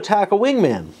wants to attack a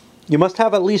wingman, you must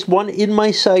have at least 1 in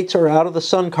my sights or out of the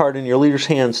sun card in your leader's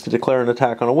hands to declare an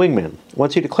attack on a wingman.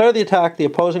 Once you declare the attack, the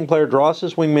opposing player draws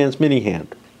his wingman's mini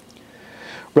hand.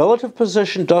 Relative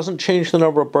position doesn't change the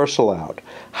number of bursts allowed.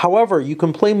 However, you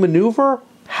can play maneuver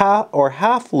or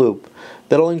half loop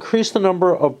that'll increase the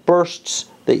number of bursts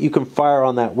that you can fire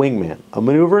on that wingman. A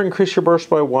maneuver increase your burst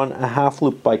by 1, a half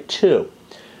loop by 2.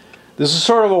 This is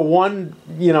sort of a one,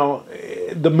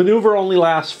 the maneuver only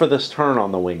lasts for this turn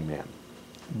on the wingman,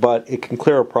 but it can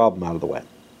clear a problem out of the way.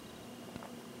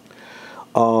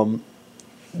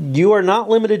 You are not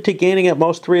limited to gaining at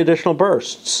most 3 additional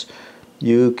bursts.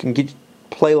 You can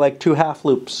play like 2 half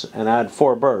loops and add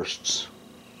 4 bursts.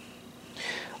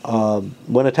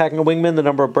 When attacking a wingman, the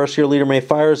number of bursts your leader may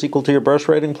fire is equal to your burst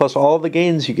rating plus all of the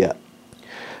gains you get.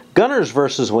 Gunners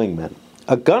versus wingmen.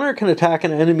 A gunner can attack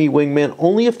an enemy wingman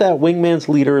only if that wingman's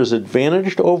leader is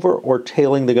advantaged over or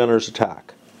tailing the gunner's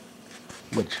attack,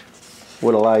 which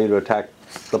would allow you to attack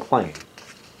the plane.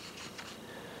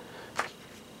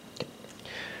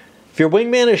 If your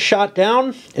wingman is shot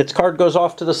down, its card goes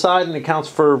off to the side and it counts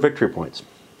for victory points.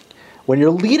 When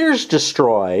your leader's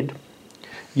destroyed,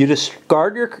 you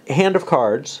discard your hand of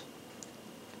cards.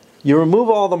 You remove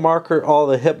all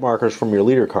the hit markers from your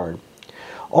leader card.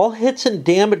 All hits and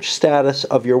damage status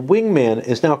of your wingman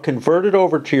is now converted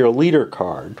over to your leader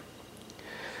card.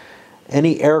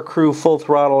 Any aircrew, full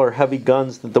throttle, or heavy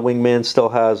guns that the wingman still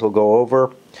has will go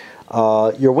over.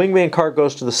 Your wingman card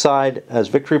goes to the side as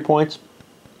victory points.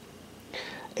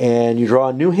 And you draw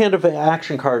a new hand of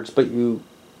action cards, but you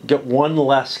get one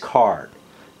less card.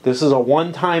 This is a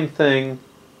one-time thing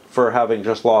for having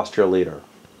just lost your leader.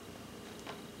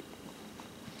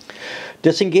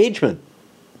 Disengagement.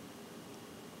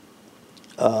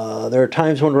 There are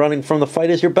times when running from the fight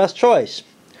is your best choice.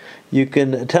 You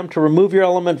can attempt to remove your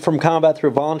element from combat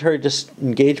through voluntary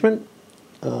disengagement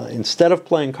instead of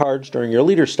playing cards during your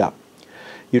leader step.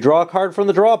 You draw a card from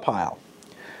the draw pile.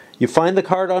 You find the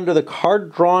card under the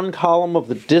card drawn column of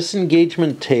the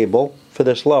disengagement table for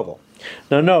this level.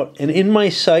 Now note, an in my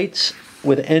sights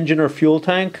with engine or fuel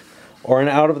tank or an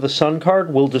out of the sun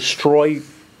card will destroy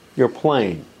your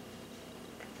plane.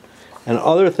 And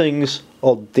other things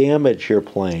will damage your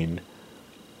plane,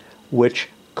 which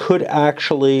could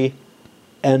actually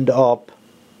end up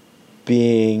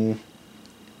being,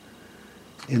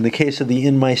 in the case of the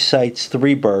in my sights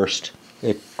 3 burst,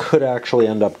 it could actually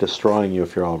end up destroying you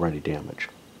if you're already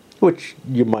damaged, which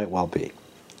you might well be.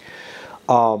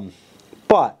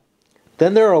 But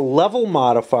then there are level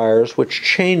modifiers which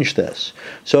change this.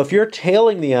 So if you're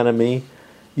tailing the enemy,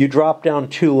 you drop down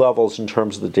 2 levels in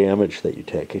terms of the damage that you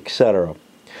take, etc.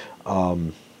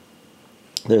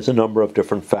 There's a number of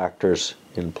different factors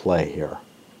in play here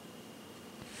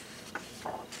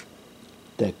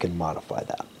that can modify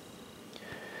that.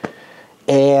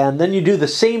 And then you do the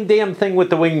same damn thing with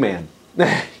the wingman.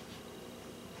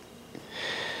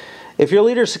 If your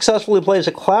leader successfully plays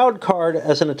a cloud card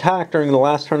as an attack during the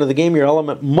last turn of the game, your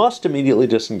element must immediately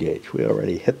disengage. We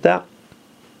already hit that.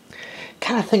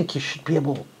 Kind of think you should be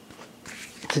able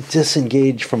to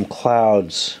disengage from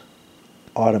clouds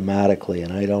automatically,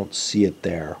 and I don't see it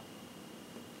there.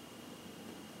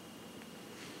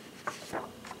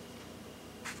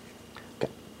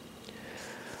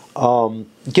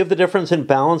 Give the difference in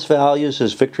balance values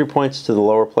as victory points to the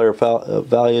lower player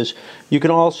values. You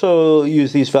can also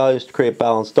use these values to create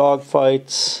balanced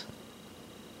dogfights.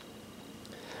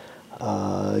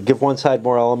 Give one side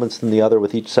more elements than the other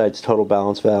with each side's total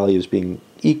balance values being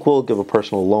equal. Give a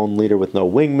person a lone leader with no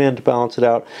wingman to balance it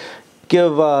out.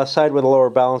 Give a side with a lower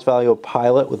balance value a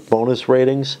pilot with bonus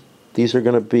ratings. These are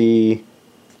going to be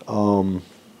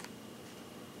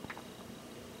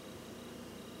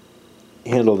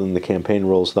handled in the campaign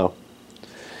rules, though,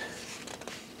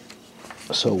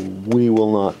 so we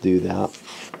will not do that.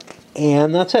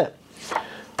 And that's it.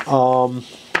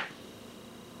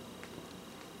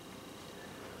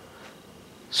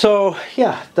 So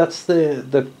yeah, that's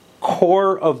the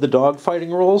core of the dogfighting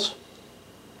rules.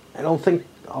 I don't think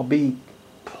I'll be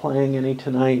playing any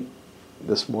tonight.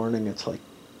 This morning it's like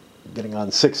getting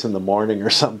on 6 in the morning or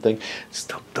something. It's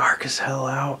still dark as hell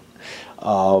out,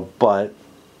 but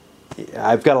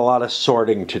I've got a lot of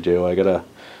sorting to do. I gotta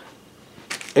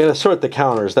sort the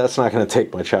counters. That's not going to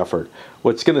take much effort.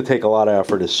 What's going to take a lot of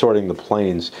effort is sorting the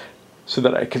planes so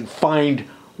that I can find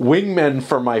wingmen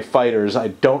for my fighters. I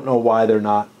don't know why they're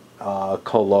not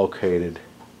co-located.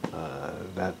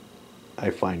 That I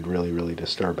find really, really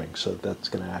disturbing. So that's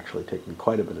going to actually take me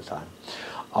quite a bit of time.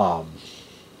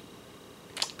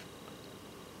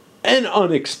 An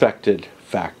unexpected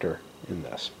factor in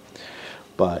this.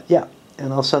 But yeah.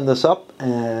 And I'll send this up,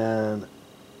 and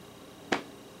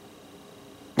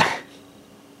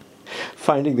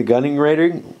finding the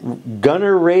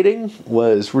gunner rating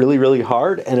was really, really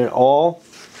hard, and it all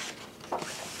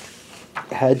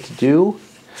had to do,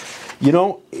 you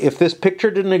know, if this picture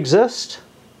didn't exist,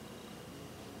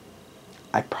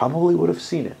 I probably would have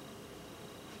seen it.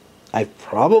 I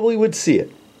probably would see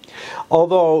it.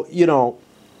 Although, you know,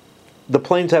 the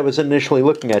planes I was initially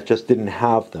looking at just didn't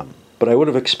have them. But I would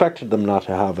have expected them not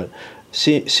to have it.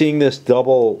 Seeing this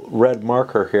double red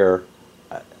marker here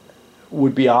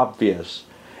would be obvious.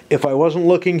 If I wasn't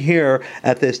looking here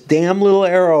at this damn little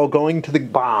arrow going to the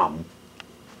bomb,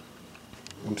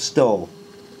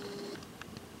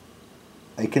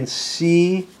 I can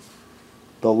see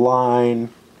the line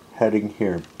heading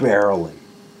here, barely.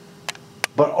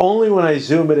 But only when I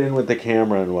zoom it in with the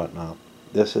camera and whatnot.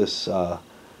 This is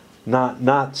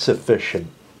not sufficient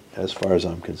as far as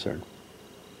I'm concerned.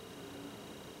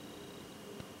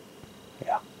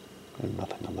 Yeah, and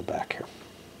nothing on the back here.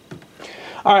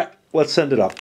 All right, let's send it up.